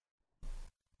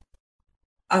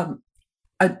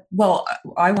 Well,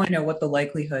 I want to know what the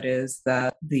likelihood is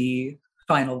that the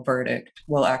final verdict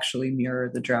will actually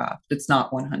mirror the draft. It's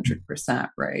not 100%,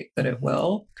 right? That it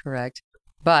will. Correct.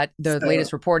 But the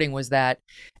latest reporting was that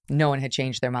no one had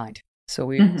changed their mind. So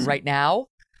we right now,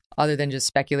 other than just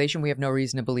speculation, we have no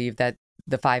reason to believe that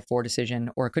the 5-4 decision,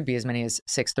 or it could be as many as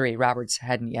 6-3. Roberts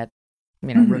hadn't yet,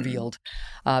 revealed.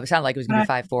 It sounded like it was going to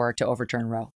be 5-4 to overturn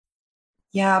Roe.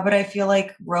 Yeah, but I feel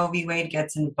like Roe v. Wade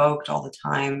gets invoked all the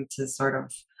time to sort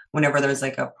of, whenever there's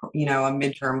like a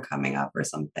midterm coming up or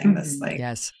something, this like,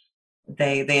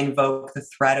 they invoke the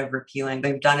threat of repealing.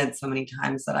 They've done it so many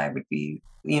times that I would be,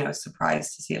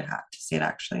 surprised to see it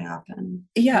actually happen.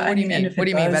 Yeah. What do you mean? What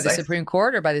do you mean, by the Supreme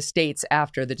Court or by the states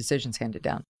after the decision's handed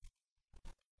down?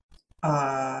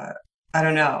 I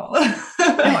don't know.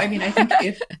 No, I mean, I think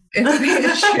if the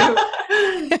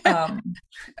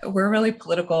issue, we're really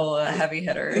political heavy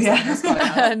hitters.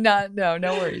 Yeah.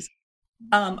 No worries.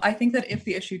 I think that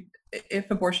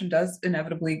if abortion does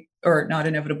inevitably, or not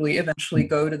inevitably, eventually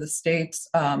go to the states,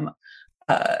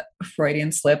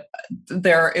 Freudian slip,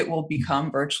 it will become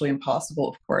virtually impossible,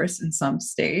 of course, in some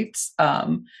states.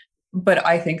 But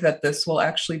I think that this will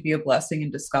actually be a blessing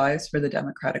in disguise for the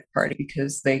Democratic Party,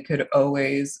 because they could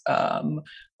always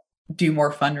do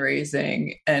more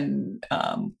fundraising and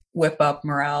whip up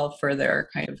morale for their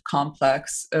kind of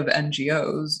complex of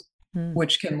NGOs,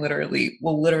 which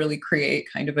will literally create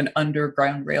kind of an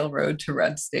underground railroad to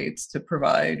red states to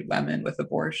provide women with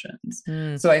abortions.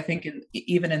 So I think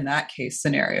even in that case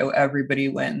scenario, everybody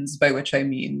wins, by which I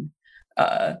mean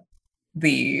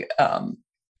the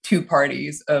two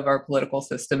parties of our political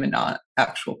system and not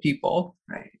actual people.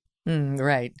 Right.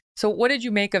 Right. So what did you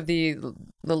make of the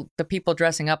people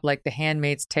dressing up like the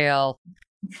Handmaid's Tale,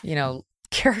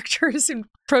 characters and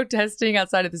protesting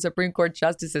outside of the Supreme Court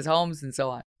justices' homes and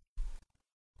so on?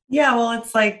 Yeah, well,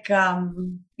 it's like,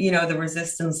 the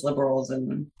resistance liberals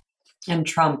and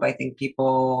Trump. I think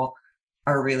people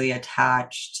are really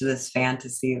attached to this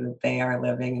fantasy that they are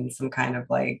living in some kind of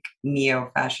like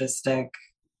neo-fascistic,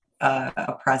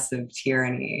 oppressive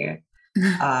tyranny,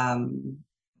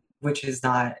 which is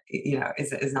not,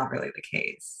 is not really the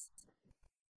case.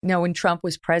 Now, when Trump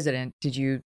was president, did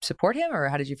you support him, or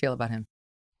how did you feel about him?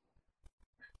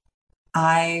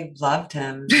 I loved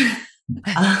him. You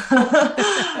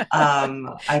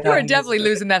are definitely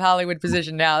losing that Hollywood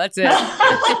position now. That's it.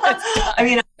 I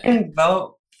mean, I didn't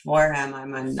vote for him.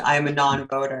 I'm a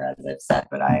non-voter, as I've said,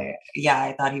 but I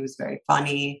thought he was very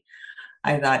funny.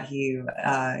 I thought he,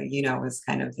 was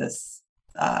kind of this,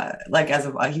 he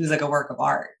was like a work of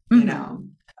art,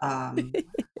 and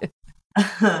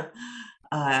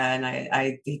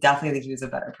I definitely think he was a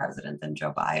better president than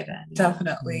Joe Biden.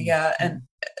 Definitely, yeah, and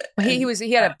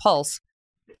he had a pulse.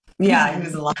 Yeah, he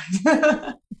was alive.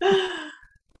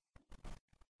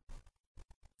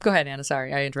 Go ahead, Anna.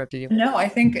 Sorry, I interrupted you. No, I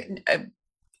think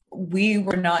we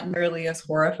were not nearly as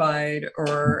horrified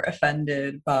or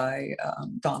offended by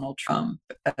Donald Trump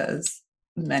as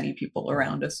many people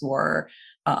around us were.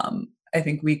 I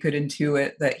think we could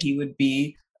intuit that he would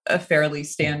be a fairly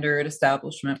standard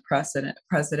establishment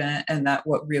president, and that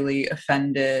what really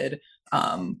offended,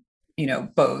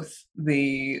 both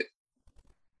the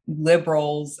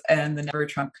liberals and the never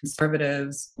Trump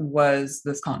conservatives was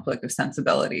this conflict of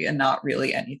sensibility, and not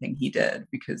really anything he did,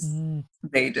 because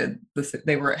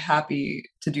they were happy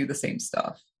to do the same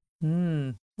stuff.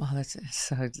 Well, that's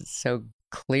so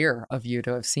clear of you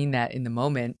to have seen that in the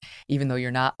moment, even though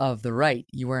you're not of the right.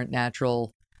 You weren't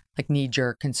natural, like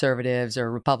knee-jerk conservatives or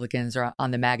Republicans or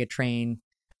on the MAGA train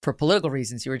for political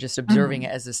reasons. You were just observing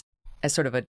it as sort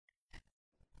of a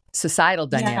societal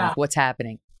dynamic. Yeah. What's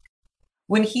happening?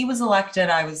 When he was elected,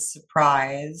 I was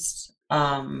surprised,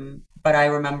 but I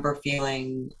remember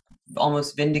feeling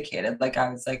almost vindicated. Like I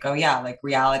was like, oh yeah, like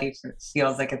reality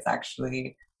feels like it's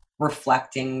actually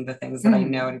reflecting the things that I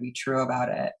know to be true about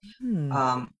it.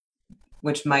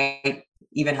 Which might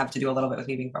even have to do a little bit with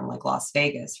me being from like Las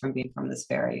Vegas, from being from this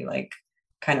very like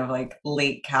kind of like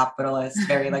late capitalist,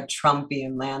 very like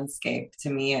Trumpian landscape.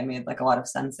 To me, it made like a lot of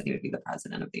sense that he would be the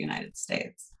president of the United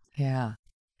States. Yeah.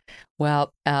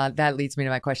 Well, that leads me to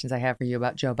my questions I have for you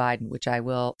about Joe Biden, which I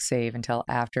will save until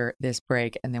after this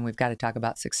break. And then we've got to talk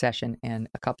about Succession and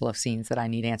a couple of scenes that I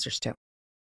need answers to.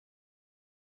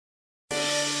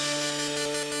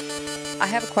 I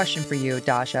have a question for you,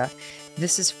 Dasha.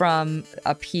 This is from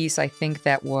a piece I think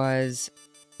that was,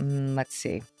 let's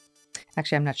see.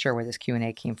 Actually, I'm not sure where this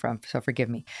Q&A came from, so forgive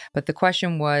me. But the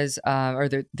question was, or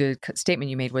the statement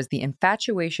you made was, the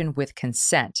infatuation with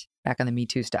consent, back on the Me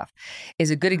Too stuff, is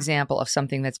a good example of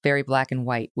something that's very black and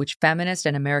white, which feminist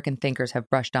and American thinkers have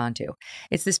brushed onto.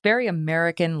 It's this very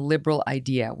American liberal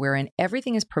idea wherein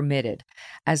everything is permitted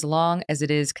as long as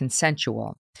it is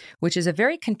consensual, which is a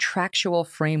very contractual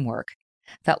framework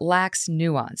that lacks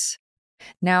nuance.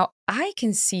 Now, I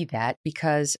can see that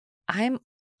because I'm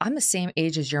the same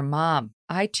age as your mom.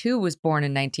 I too was born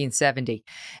in 1970.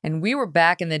 And we were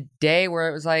back in the day where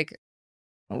it was like,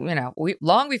 you know,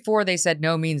 long before they said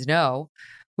no means no,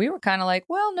 we were kind of like,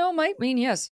 well, no might mean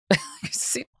yes.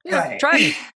 See, right.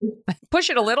 Try me. Push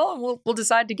it a little and we'll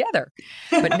decide together.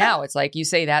 But now it's like you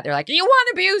say that, they're like, you want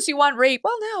abuse, you want rape.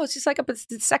 Well, no, it's just like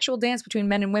the sexual dance between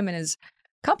men and women is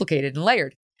complicated and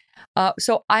layered.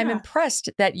 So I'm impressed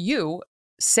that you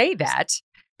say that,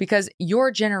 because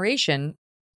your generation,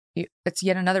 it's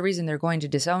yet another reason they're going to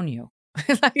disown you.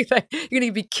 You're going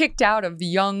to be kicked out of the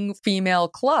young female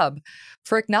club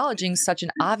for acknowledging such an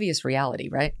obvious reality,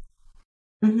 right?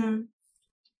 Mm-hmm.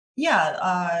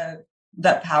 Yeah,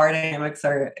 that power dynamics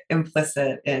are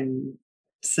implicit in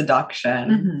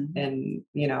seduction, in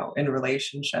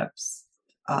relationships.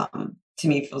 To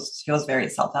me, feels very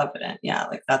self-evident. Yeah,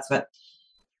 like that's what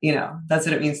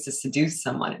it means to seduce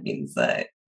someone. It means that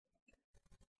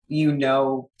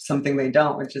something they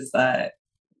don't, which is that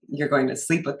you're going to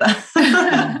sleep with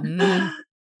them.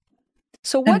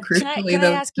 So what, can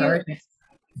I ask you,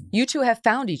 you two have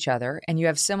found each other and you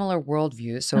have similar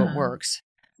worldviews, so it works,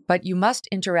 but you must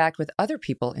interact with other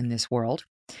people in this world.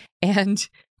 And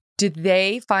did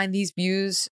they find these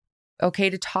views okay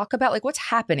to talk about? Like, what's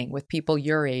happening with people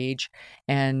your age?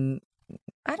 And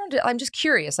I'm just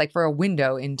curious, like, for a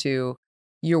window into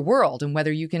your world and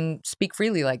whether you can speak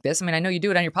freely like this. I mean, I know you do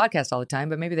it on your podcast all the time,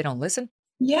 but maybe they don't listen.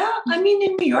 Yeah. I mean,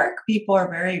 in New York, people are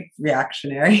very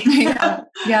reactionary.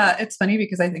 Yeah. It's funny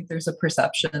because I think there's a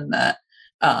perception that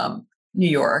New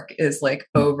York is like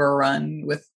overrun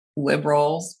with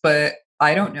liberals, but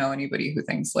I don't know anybody who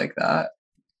thinks like that.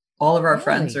 All of our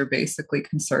friends are basically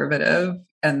conservative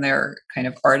and they're kind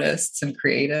of artists and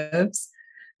creatives.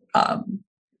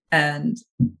 And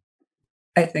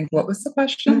I think, what was the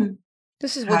question?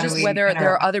 This is just whether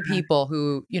there are other people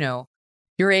who,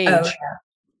 your age. Oh, yeah.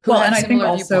 Well, and I think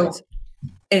also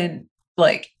in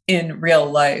real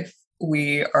life,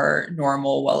 we are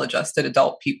normal, well-adjusted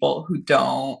adult people who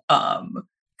don't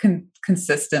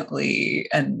consistently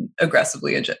and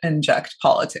aggressively inject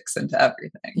politics into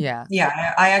everything. Yeah.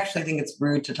 Yeah. I actually think it's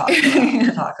rude to talk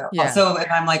about. Yeah. Also, if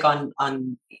I'm like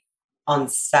on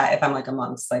set, if I'm like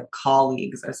amongst like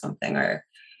colleagues or something, or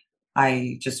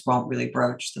I just won't really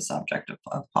broach the subject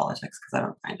of politics because I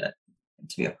don't find it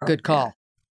to be appropriate. Good call.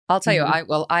 I'll tell you,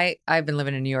 I've been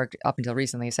living in New York up until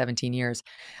recently, 17 years.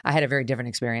 I had a very different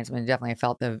experience. I mean, definitely I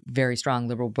felt the very strong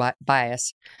liberal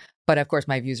bias. But of course,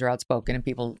 my views are outspoken and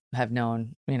people have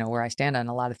known, where I stand on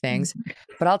a lot of things.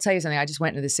 But I'll tell you something. I just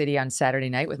went into the city on Saturday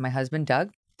night with my husband,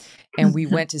 Doug, and we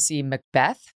went to see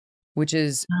Macbeth, which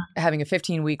is having a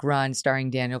 15-week run starring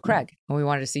Daniel Craig. And we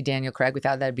wanted to see Daniel Craig. We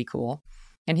thought that'd be cool.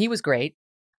 And he was great.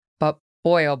 But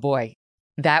boy, oh boy,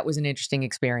 that was an interesting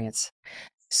experience.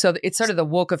 So it's sort of the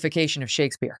wokeification of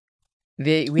Shakespeare.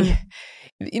 This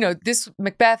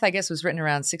Macbeth, I guess, was written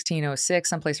around 1606,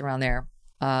 someplace around there,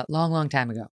 long time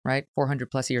ago, right? 400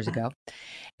 plus years ago.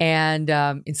 And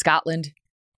in Scotland,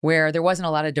 where there wasn't a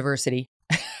lot of diversity,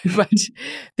 but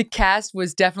the cast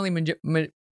was definitely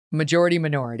majority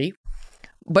minority,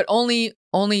 but only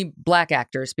black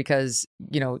actors because,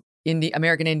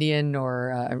 American Indian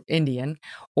or Indian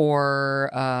or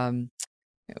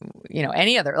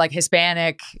any other, like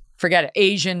Hispanic, forget it,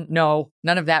 Asian, no,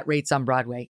 none of that rates on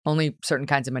Broadway. Only certain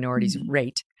kinds of minorities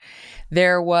rate.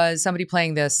 There was somebody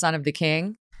playing the son of the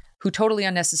king who totally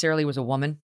unnecessarily was a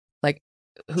woman, like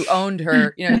who owned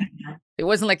her, it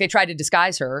wasn't like they tried to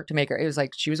disguise her to make her, it was like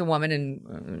she was a woman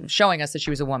and showing us that she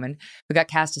was a woman who got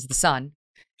cast as the son.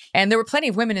 And there were plenty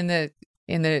of women in the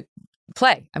in the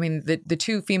play. I mean, the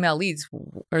two female leads,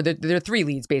 or there are three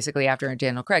leads basically after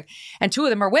Daniel Craig, and two of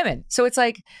them are women. So it's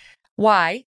like,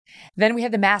 why? Then we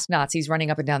have the mask Nazis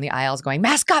running up and down the aisles going,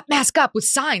 mask up, with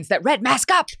signs that read, mask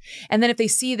up. And then if they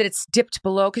see that it's dipped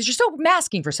below, because you're still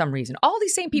masking for some reason. All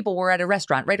these same people were at a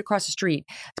restaurant right across the street,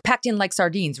 packed in like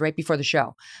sardines right before the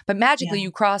show. But magically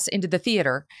you cross into the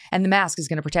theater and the mask is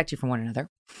going to protect you from one another.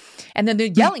 And then they're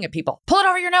yelling at people, pull it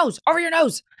over your nose, over your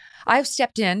nose. I've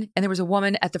stepped in and there was a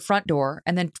woman at the front door.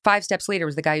 And then 5 steps later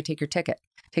was the guy who takes your ticket.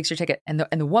 And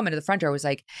the woman at the front door was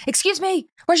like, excuse me,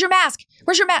 where's your mask?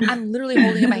 Where's your mask? I'm literally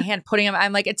holding it in my hand, putting it,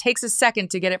 I'm like, it takes a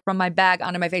second to get it from my bag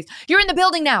onto my face. You're in the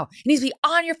building now. It needs to be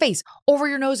on your face, over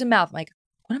your nose and mouth. I'm like,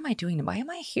 what am I doing? Why am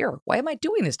I here? Why am I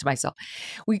doing this to myself?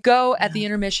 We go at the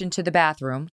intermission to the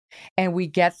bathroom and we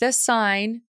get this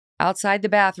sign outside the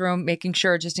bathroom, making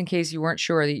sure, just in case you weren't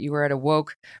sure, that you were at a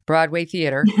woke Broadway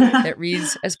theater, that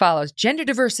reads as follows: gender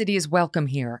diversity is welcome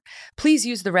here. Please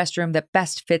use the restroom that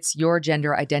best fits your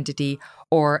gender identity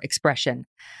or expression.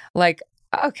 Like,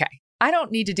 okay, I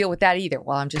don't need to deal with that either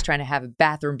while I'm just trying to have a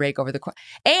bathroom break over the...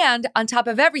 And on top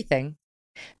of everything,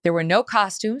 there were no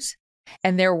costumes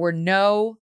and there was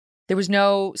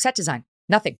no set design.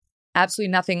 Nothing.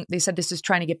 Absolutely nothing. They said this is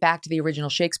trying to get back to the original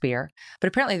Shakespeare, but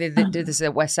apparently they did this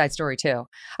at West Side Story too.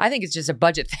 I think it's just a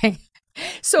budget thing.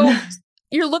 So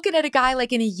you're looking at a guy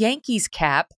like in a Yankees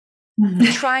cap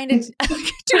trying to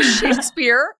do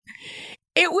Shakespeare.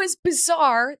 It was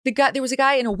bizarre. There was a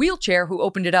guy in a wheelchair who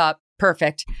opened it up.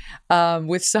 Perfect.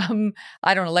 With some,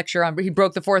 I don't know, lecture on, he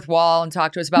broke the fourth wall and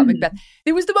talked to us about Macbeth.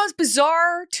 It was the most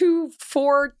bizarre 2,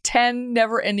 4, 10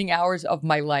 never ending hours of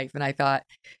my life. And I thought,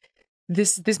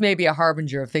 This may be a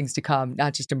harbinger of things to come,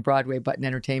 not just in Broadway, but in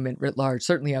entertainment writ large,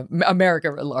 certainly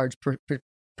America writ large,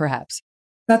 perhaps.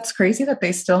 That's crazy that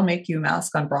they still make you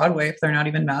mask on Broadway if they're not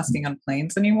even masking on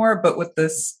planes anymore. But what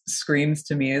this screams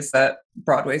to me is that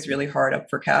Broadway's really hard up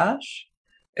for cash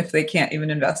if they can't even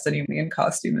invest anymore in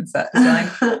costume and set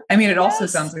design. I mean, it also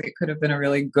sounds like it could have been a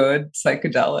really good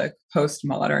psychedelic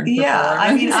postmodern performance.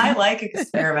 I mean, I like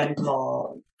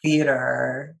experimental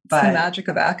theater, but it's the magic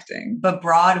of acting. But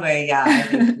Broadway, I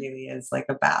think really is like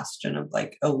a bastion of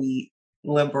like elite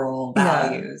liberal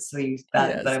values. So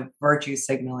the virtue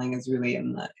signaling is really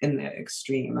in the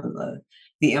extreme, and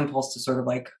the impulse to sort of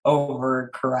like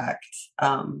overcorrect.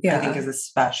 I think is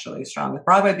especially strong with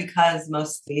Broadway because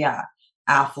mostly,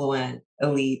 affluent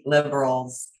elite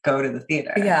liberals go to the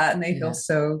theater. Yeah, and they feel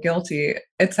so guilty.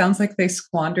 It sounds like they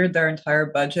squandered their entire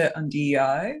budget on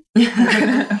DEI.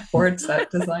 Afford set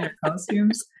design or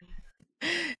costumes.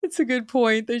 It's a good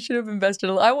point. They should have invested.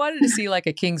 I wanted to see like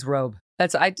a king's robe.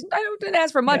 I didn't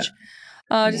ask for much.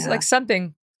 Just like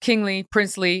something kingly,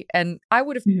 princely, and I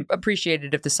would have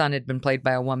appreciated if the son had been played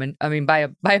by a woman. I mean, by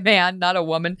a man, not a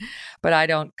woman. But I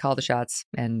don't call the shots,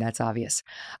 and that's obvious.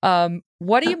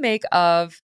 What do you make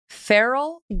of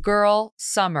Feral Girl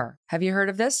Summer? Have you heard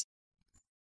of this?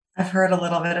 I've heard a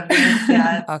little bit of this.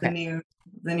 Yeah, it's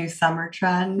the new summer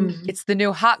trend. It's the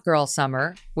new hot girl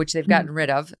summer, which they've gotten rid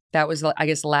of. That was, I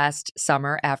guess, last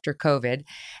summer after COVID.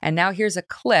 And now here's a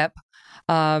clip.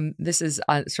 This is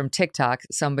from TikTok.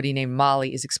 Somebody named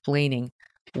Molly is explaining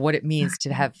what it means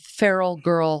to have Feral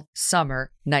Girl Summer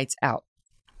nights out.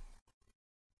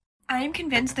 I am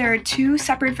convinced there are 2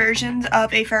 separate versions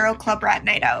of a feral club rat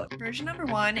night out. Version number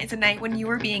 1 is a night when you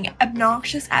are being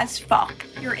obnoxious as fuck.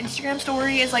 Your Instagram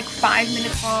story is like 5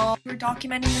 minutes long. You're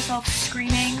documenting yourself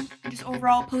screaming and just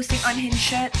overall posting unhinged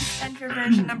shit. And for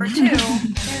version number 2, there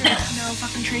is no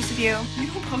fucking trace of you. You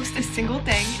don't post a single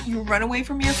thing. You run away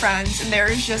from your friends and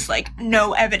there is just like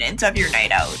no evidence of your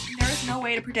night out. There is no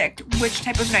way to predict which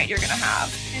type of night you're gonna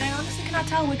have. And I honestly cannot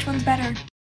tell which one's better.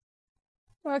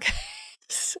 Okay.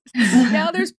 Now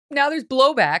there's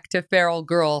blowback to Feral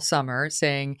Girl Summer,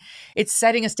 saying it's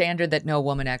setting a standard that no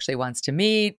woman actually wants to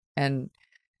meet. And,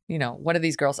 what are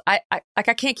these girls? I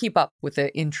can't keep up with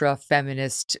the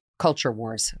intra-feminist culture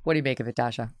wars. What do you make of it,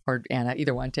 Dasha or Anna?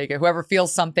 Either one, take it. Whoever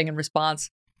feels something in response.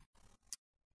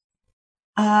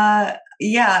 Feral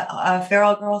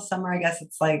Girl Summer, I guess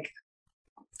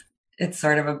it's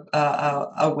sort of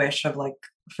a wish of like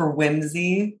for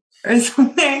whimsy or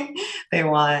something. They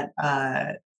want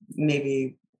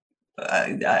maybe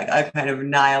a kind of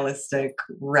nihilistic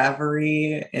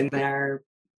reverie in their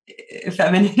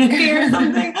femininity or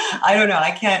something. I don't know.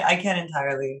 I can't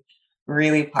entirely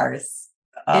really parse.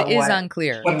 It is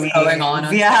unclear what's going on.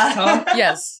 TikTok.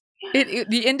 Yes.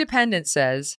 The Independent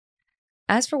says,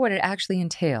 as for what it actually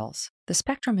entails, the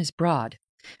spectrum is broad,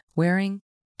 wearing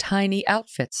tiny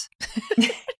outfits.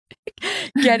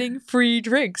 getting free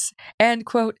drinks, and,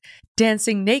 quote,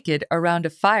 dancing naked around a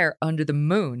fire under the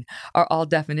moon are all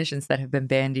definitions that have been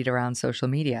bandied around social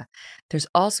media. There's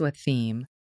also a theme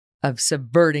of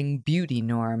subverting beauty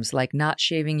norms, like not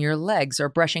shaving your legs or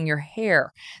brushing your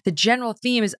hair. The general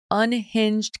theme is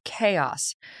unhinged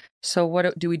chaos. So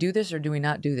what do we do this or do we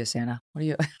not do this, Anna? What do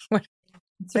you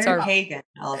It's very pagan.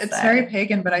 It's very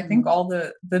pagan, but I think all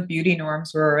the beauty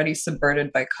norms were already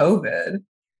subverted by COVID.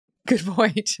 Good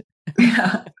point.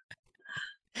 Yeah.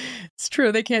 It's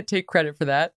true. They can't take credit for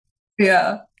that.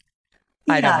 Yeah.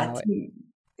 I don't know.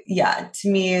 To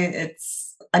me, it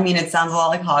sounds a lot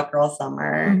like Hot Girl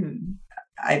Summer. Mm-hmm.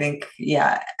 I think,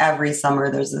 every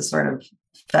summer there's this sort of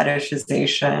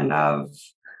fetishization of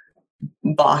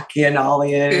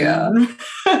Bacchanalian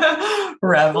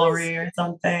revelry or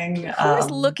something. I was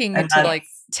looking into like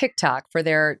TikTok for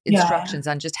their instructions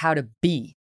on just how to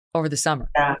be over the summer.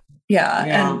 Yeah.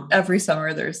 And every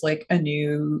summer there's like a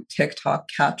new TikTok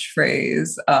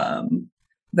catchphrase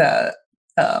that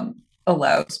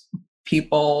allows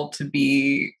people to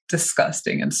be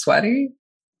disgusting and sweaty.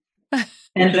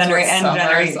 And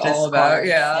generate all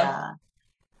about.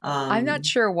 I'm not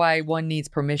sure why one needs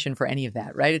permission for any of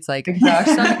that, right? It's like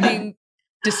something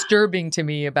disturbing to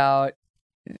me about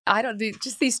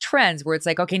just these trends where it's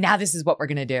like, okay, now this is what we're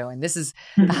going to do. And this is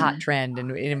the hot trend and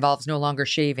it involves no longer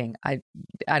shaving. I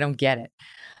don't get it.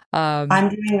 I'm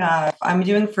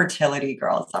doing fertility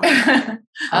girl summer.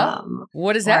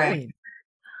 What does that mean?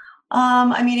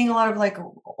 I'm eating a lot of like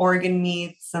organ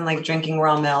meats and like drinking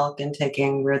raw milk and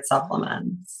taking root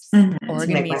supplements.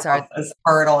 Organ meats are as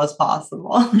fertile as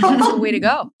possible. That's the way to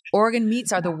go. Organ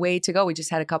meats are the way to go. We just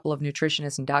had a couple of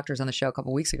nutritionists and doctors on the show a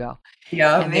couple of weeks ago.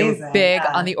 Yeah, and they were big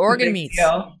on the organ meats.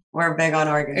 We're big on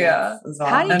organ meats as well.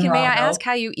 How do you, may I ask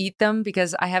how you eat them?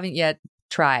 Because I haven't yet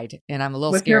tried and I'm a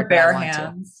little with scared. With your bare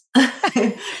hands.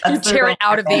 You tear it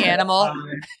out of the animal.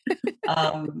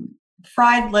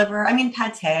 Fried liver. I mean,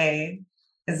 pate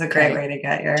is a great way to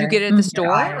get your. Do you get it at the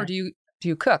store or do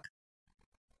you cook?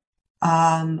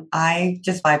 I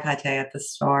just buy pate at the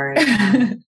store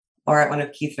or at one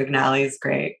of Keith McNally's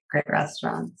great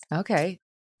restaurants. Okay.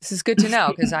 This is good to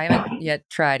know because I haven't yet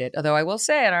tried it. Although I will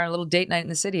say at our little date night in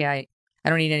the city, I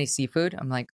don't eat any seafood. I'm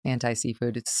like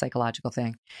anti-seafood. It's a psychological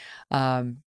thing.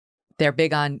 They're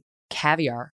big on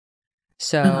caviar.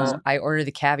 So I ordered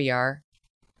the caviar.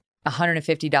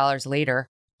 $150 later,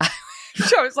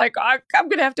 so I was like, I'm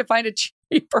going to have to find a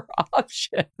cheaper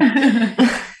option.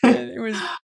 It was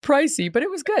pricey, but it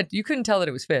was good. You couldn't tell that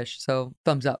it was fish, so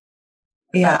thumbs up.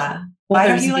 Yeah. Well,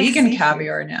 there's vegan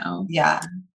caviar now. Yeah.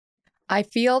 I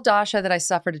feel, Dasha, that I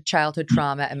suffered a childhood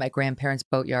trauma at my grandparents'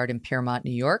 boatyard in Piermont,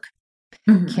 New York.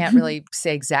 Can't really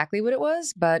say exactly what it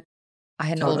was, but I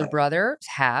had an older brother,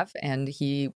 and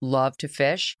he loved to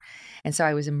fish. And so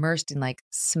I was immersed in like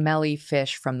smelly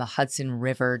fish from the Hudson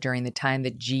River during the time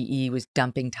that GE was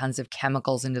dumping tons of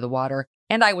chemicals into the water.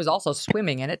 And I was also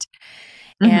swimming in it.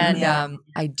 And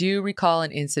I do recall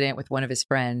an incident with one of his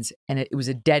friends, and it was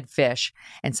a dead fish,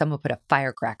 and someone put a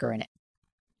firecracker in it.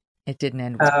 It didn't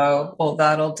end well. Oh, well,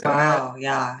 that'll do it.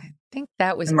 Yeah. I think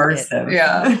that was immersive. It.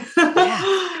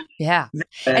 Yeah.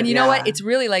 And you know what? It's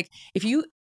really like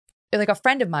like a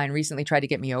friend of mine recently tried to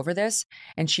get me over this,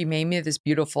 and she made me this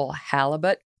beautiful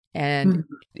halibut, and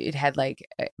it had like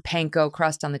panko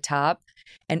crust on the top.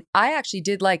 And I actually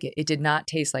did like it. It did not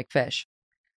taste like fish.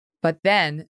 But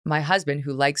then my husband,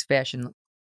 who likes fish and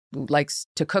likes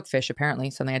to cook fish,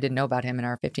 apparently, something I didn't know about him in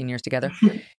our 15 years together,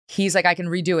 he's like, I can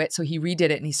redo it. So he redid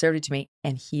it and he served it to me,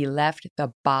 and he left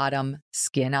the bottom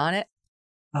skin on it.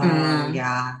 Oh,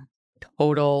 yeah.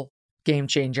 Total game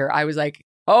changer. I was like,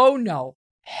 oh no.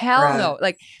 Hell no.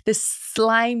 Like the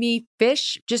slimy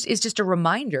fish is just a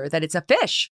reminder that it's a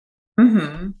fish.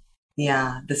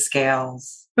 Yeah, the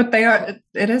scales. But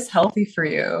it is healthy for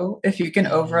you if you can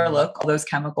overlook all those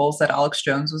chemicals that Alex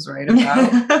Jones was right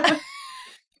about.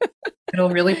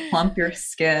 It'll really plump your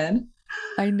skin.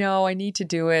 I know. I need to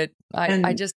do it.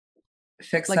 I just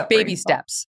fix like baby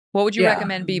steps. What would you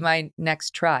recommend be my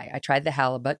next try? I tried the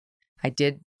halibut. I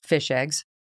did fish eggs.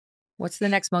 What's the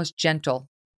next most gentle?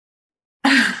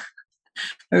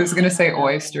 I was going to say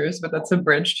oysters, but that's a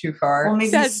bridge too far. Well,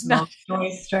 maybe smoked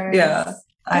oysters. Yeah.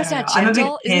 That's not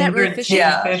gentle. Isn't that really fishy?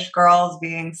 Fish girls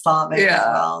being Slavic as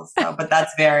well. So, but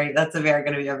that's going to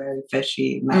be a very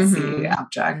fishy, messy,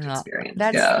 abject experience.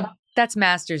 That's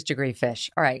master's degree fish.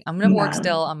 All right. I'm going to work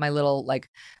still on my little like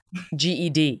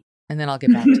GED, and then I'll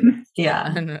get back to you.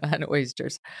 on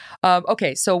oysters.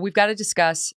 Okay. So we've got to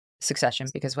discuss Succession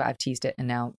because I've teased it, and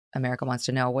now America wants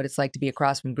to know what it's like to be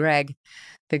across from Greg,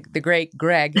 the great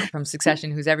Greg from Succession,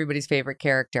 who's everybody's favorite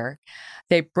character.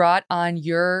 They brought on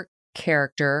your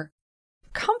character,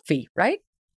 Comfy, right?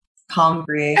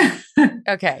 Comfrey.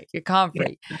 Okay,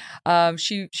 Comfrey.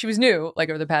 She was new, like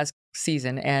over the past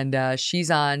season, and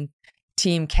she's on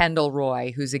Team Kendall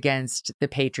Roy, who's against the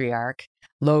patriarch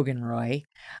Logan Roy,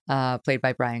 played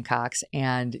by Brian Cox,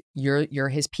 and you're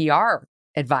his PR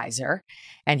advisor,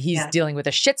 and he's dealing with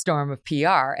a shitstorm of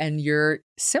PR, and you're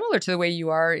similar to the way you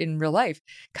are in real life,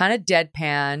 kind of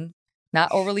deadpan,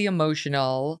 not overly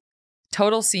emotional,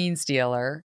 total scene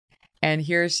stealer. And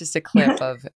here's just a clip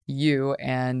of you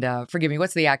and, forgive me,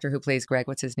 what's the actor who plays Greg?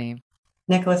 What's his name?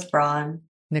 Nicholas Braun.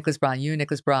 Nicholas Braun. You and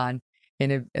Nicholas Braun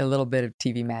in a little bit of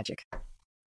TV magic.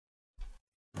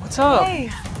 What's up? Hey,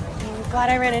 I'm glad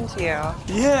I ran into you.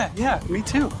 Yeah, me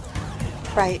too.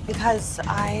 Right, because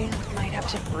I might have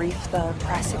to brief the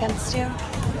press against you.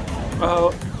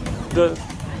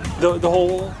 The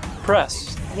whole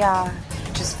press. Yeah,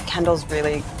 just Kendall's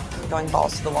really going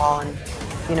balls to the wall, and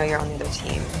you're on the other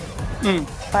team.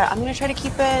 But I'm gonna try to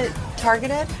keep it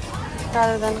targeted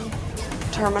rather than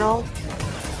terminal.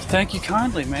 Thank you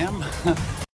kindly, ma'am.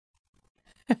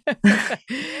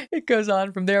 It goes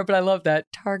on from there, but I love that.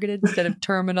 Targeted instead of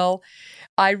terminal.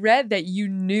 I read that you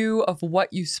knew of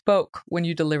what you spoke when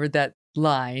you delivered that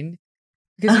line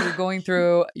because you were going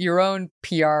through your own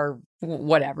PR,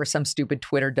 whatever, some stupid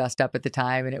Twitter dust up at the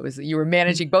time. And you were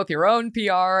managing both your own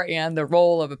PR and the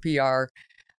role of a PR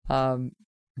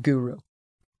guru.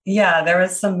 Yeah, there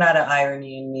was some meta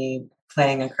irony in me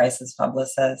playing a crisis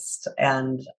publicist.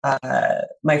 And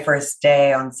my first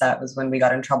day on set was when we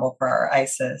got in trouble for our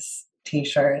ISIS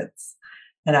t-shirts.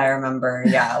 And I remember,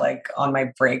 like on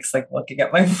my breaks, like looking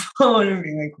at my phone and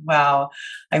being like, wow,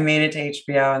 I made it to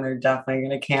HBO and they're definitely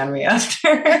going to can me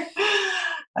after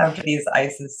these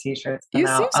ISIS t-shirts. You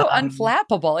seem so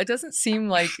unflappable. It doesn't seem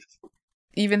like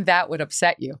even that would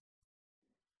upset you.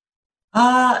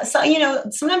 So,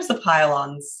 sometimes the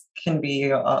pylons can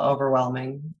be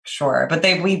overwhelming, sure. But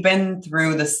we've been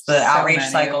through the outrage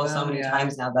cycle so many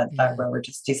times now that we're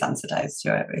just desensitized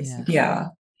to it, basically. Yeah.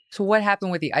 So what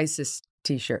happened with the ISIS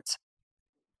t-shirts?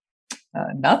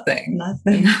 Nothing.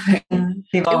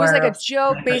 It was like a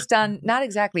joke based on not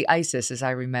exactly ISIS, as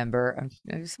I remember.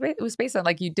 It was based on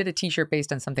like you did a t-shirt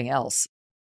based on something else.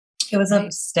 It was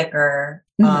a sticker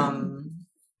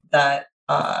that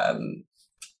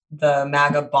the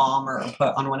MAGA bomber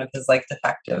put on one of his like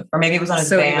defective, or maybe it was on his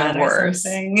van or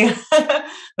something.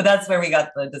 But that's where we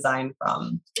got the design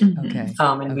from. Okay.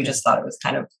 And we just thought it was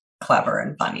kind of clever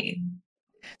and funny.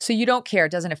 So you don't care.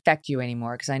 It doesn't affect you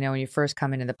anymore. Because I know when you first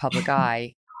come into the public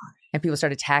eye and people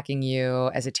start attacking you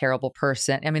as a terrible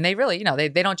person. I mean, they really,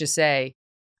 they don't just say,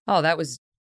 oh,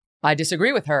 I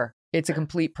disagree with her. It's a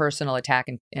complete personal attack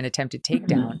and attempted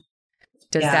takedown.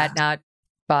 Does that not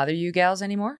bother you gals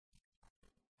anymore?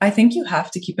 I think you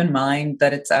have to keep in mind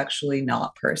that it's actually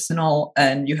not personal,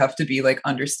 and you have to be like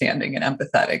understanding and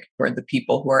empathetic for the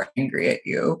people who are angry at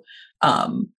you.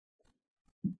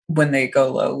 When they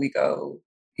go low, we go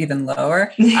even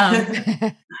lower.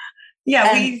 And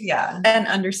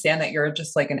understand that you're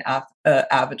just like an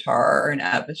avatar or an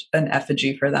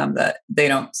effigy for them, that they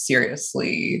don't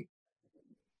seriously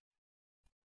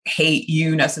hate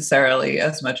you necessarily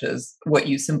as much as what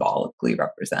you symbolically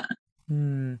represent.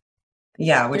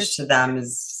 Yeah, which to them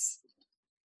is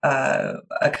a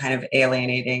kind of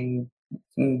alienating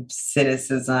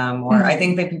cynicism, or I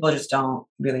think that people just don't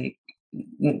really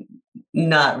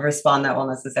not respond that well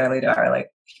necessarily to our like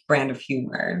brand of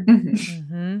humor.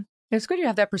 It's good you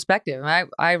have that perspective.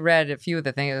 I read a few of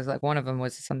the things. It was like one of them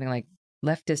was something like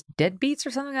leftist deadbeats or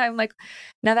something. I'm like,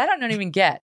 now that I don't even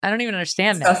get. I don't even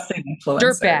understand that.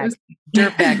 Dirtbag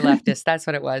leftist. That's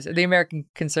what it was. The American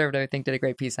Conservative, I think, did a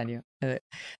great piece on you.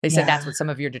 They said that's what some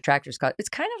of your detractors call it. It's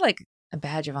kind of like a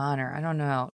badge of honor. I don't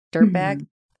know. Dirtbag.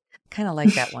 Kind of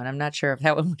like that one. I'm not sure if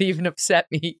that one would even upset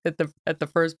me at the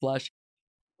first blush.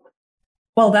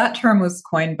 Well, that term was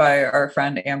coined by our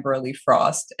friend Amber Lee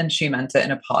Frost, and she meant it in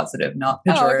a positive, not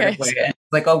pejorative way. And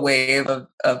like a wave of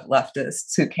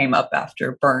leftists who came up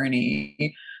after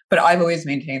Bernie. But I've always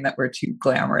maintained that we're too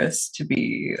glamorous to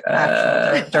be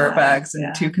dirtbags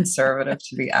and too conservative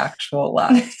to be actual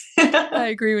left. I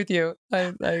agree with you.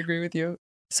 I agree with you.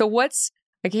 So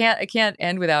I can't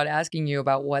end without asking you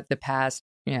about what the past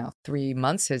 3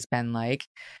 months has been like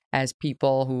as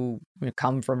people who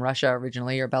come from Russia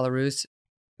originally or Belarus.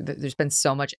 There's been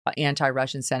so much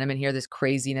anti-Russian sentiment here, this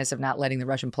craziness of not letting the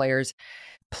Russian players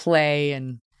play.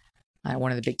 And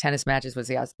one of the big tennis matches was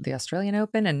the Australian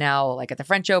Open. And now like at the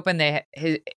French Open,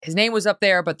 his name was up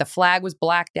there, but the flag was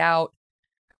blacked out.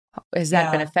 Has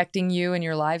that been affecting you in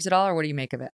your lives at all? Or what do you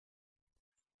make of it?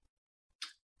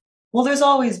 Well, there's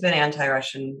always been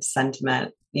anti-Russian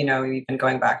sentiment, even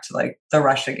going back to like the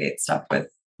Russiagate stuff with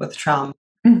Trump.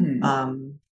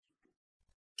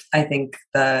 I think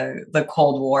the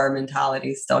Cold War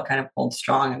mentality still kind of holds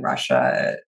strong in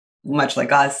Russia, much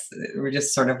like us. We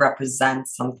just sort of represent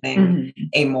something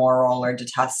amoral or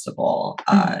detestable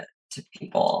to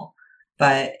people.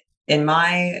 But in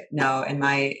my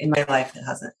life,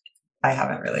 I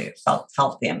haven't really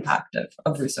felt the impact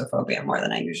of Russophobia more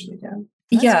than I usually do.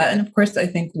 And of course, I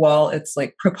think while it's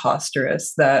like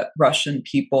preposterous that Russian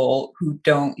people who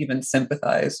don't even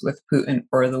sympathize with Putin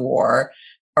or the war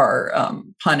are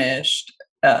punished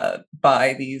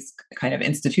by these kind of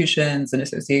institutions and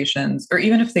associations, or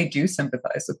even if they do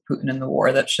sympathize with Putin and the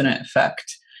war, that shouldn't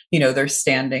affect, their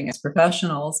standing as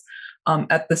professionals.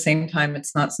 At the same time,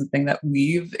 it's not something that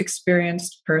we've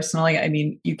experienced personally. I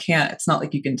mean, it's not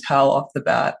like you can tell off the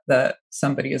bat that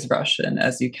somebody is Russian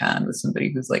as you can with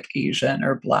somebody who's like Asian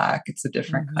or Black. It's a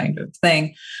different kind of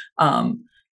thing. And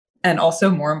also,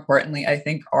 more importantly, I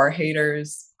think our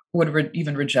haters would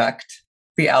even reject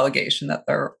the allegation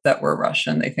that we're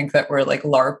Russian. They think that we're like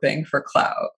LARPing for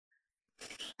clout.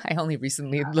 I only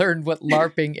recently learned what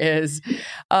LARPing is.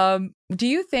 Do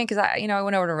you think, because I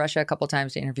went over to Russia a couple of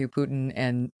times to interview Putin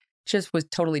and just was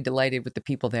totally delighted with the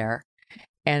people there.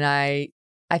 And I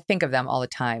think of them all the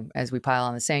time as we pile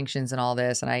on the sanctions and all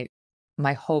this. And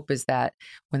my hope is that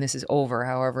when this is over,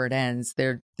 however it ends,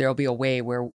 there'll be a way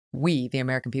where we, the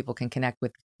American people, can connect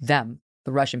with them,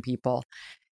 the Russian people,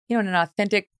 in an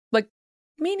authentic, like,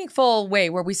 meaningful way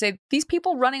where we say these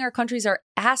people running our countries are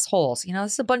assholes.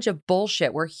 This is a bunch of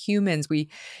bullshit. We're humans.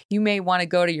 You may want to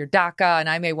go to your DACA and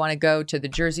I may want to go to the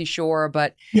Jersey Shore,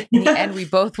 but in the end, we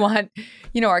both want,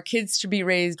 our kids to be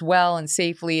raised well and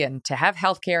safely and to have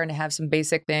healthcare and to have some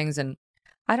basic things. And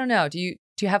I don't know, do you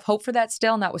have hope for that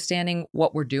still, notwithstanding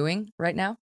what we're doing right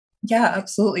now? Yeah,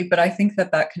 absolutely. But I think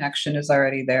that connection is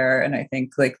already there. And I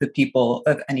think like the people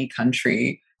of any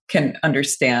country can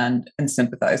understand and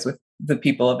sympathize with the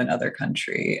people of another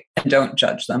country and don't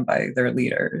judge them by their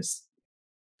leaders.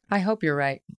 I hope you're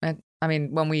right. I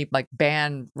mean, when we like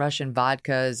ban Russian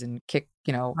vodkas and kick,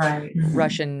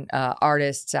 Russian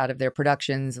artists out of their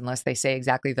productions unless they say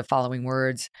exactly the following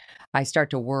words, I start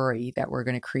to worry that we're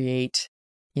going to create,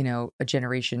 a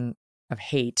generation of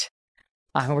hate.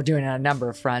 We're doing it on a number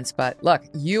of fronts, but look,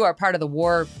 you are part of the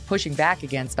war pushing back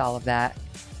against all of that.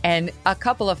 And a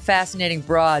couple of fascinating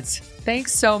broads.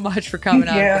 Thanks so much for coming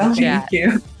on for the chat. Thank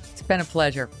you. It's been a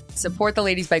pleasure. Support the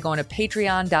ladies by going to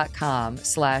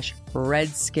patreon.com/Red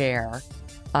Scare.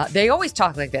 They always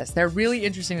talk like this. They're really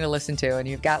interesting to listen to. And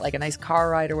you've got like a nice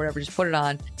car ride or whatever. Just put it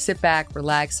on, sit back,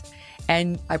 relax.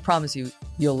 And I promise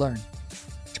you'll learn.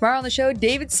 Tomorrow on the show,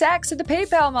 David Sachs of the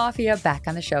PayPal Mafia back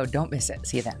on the show. Don't miss it.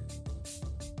 See you then.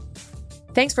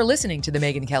 Thanks for listening to The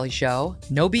Megyn Kelly Show.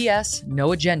 No BS,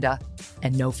 no agenda,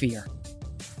 and no fear.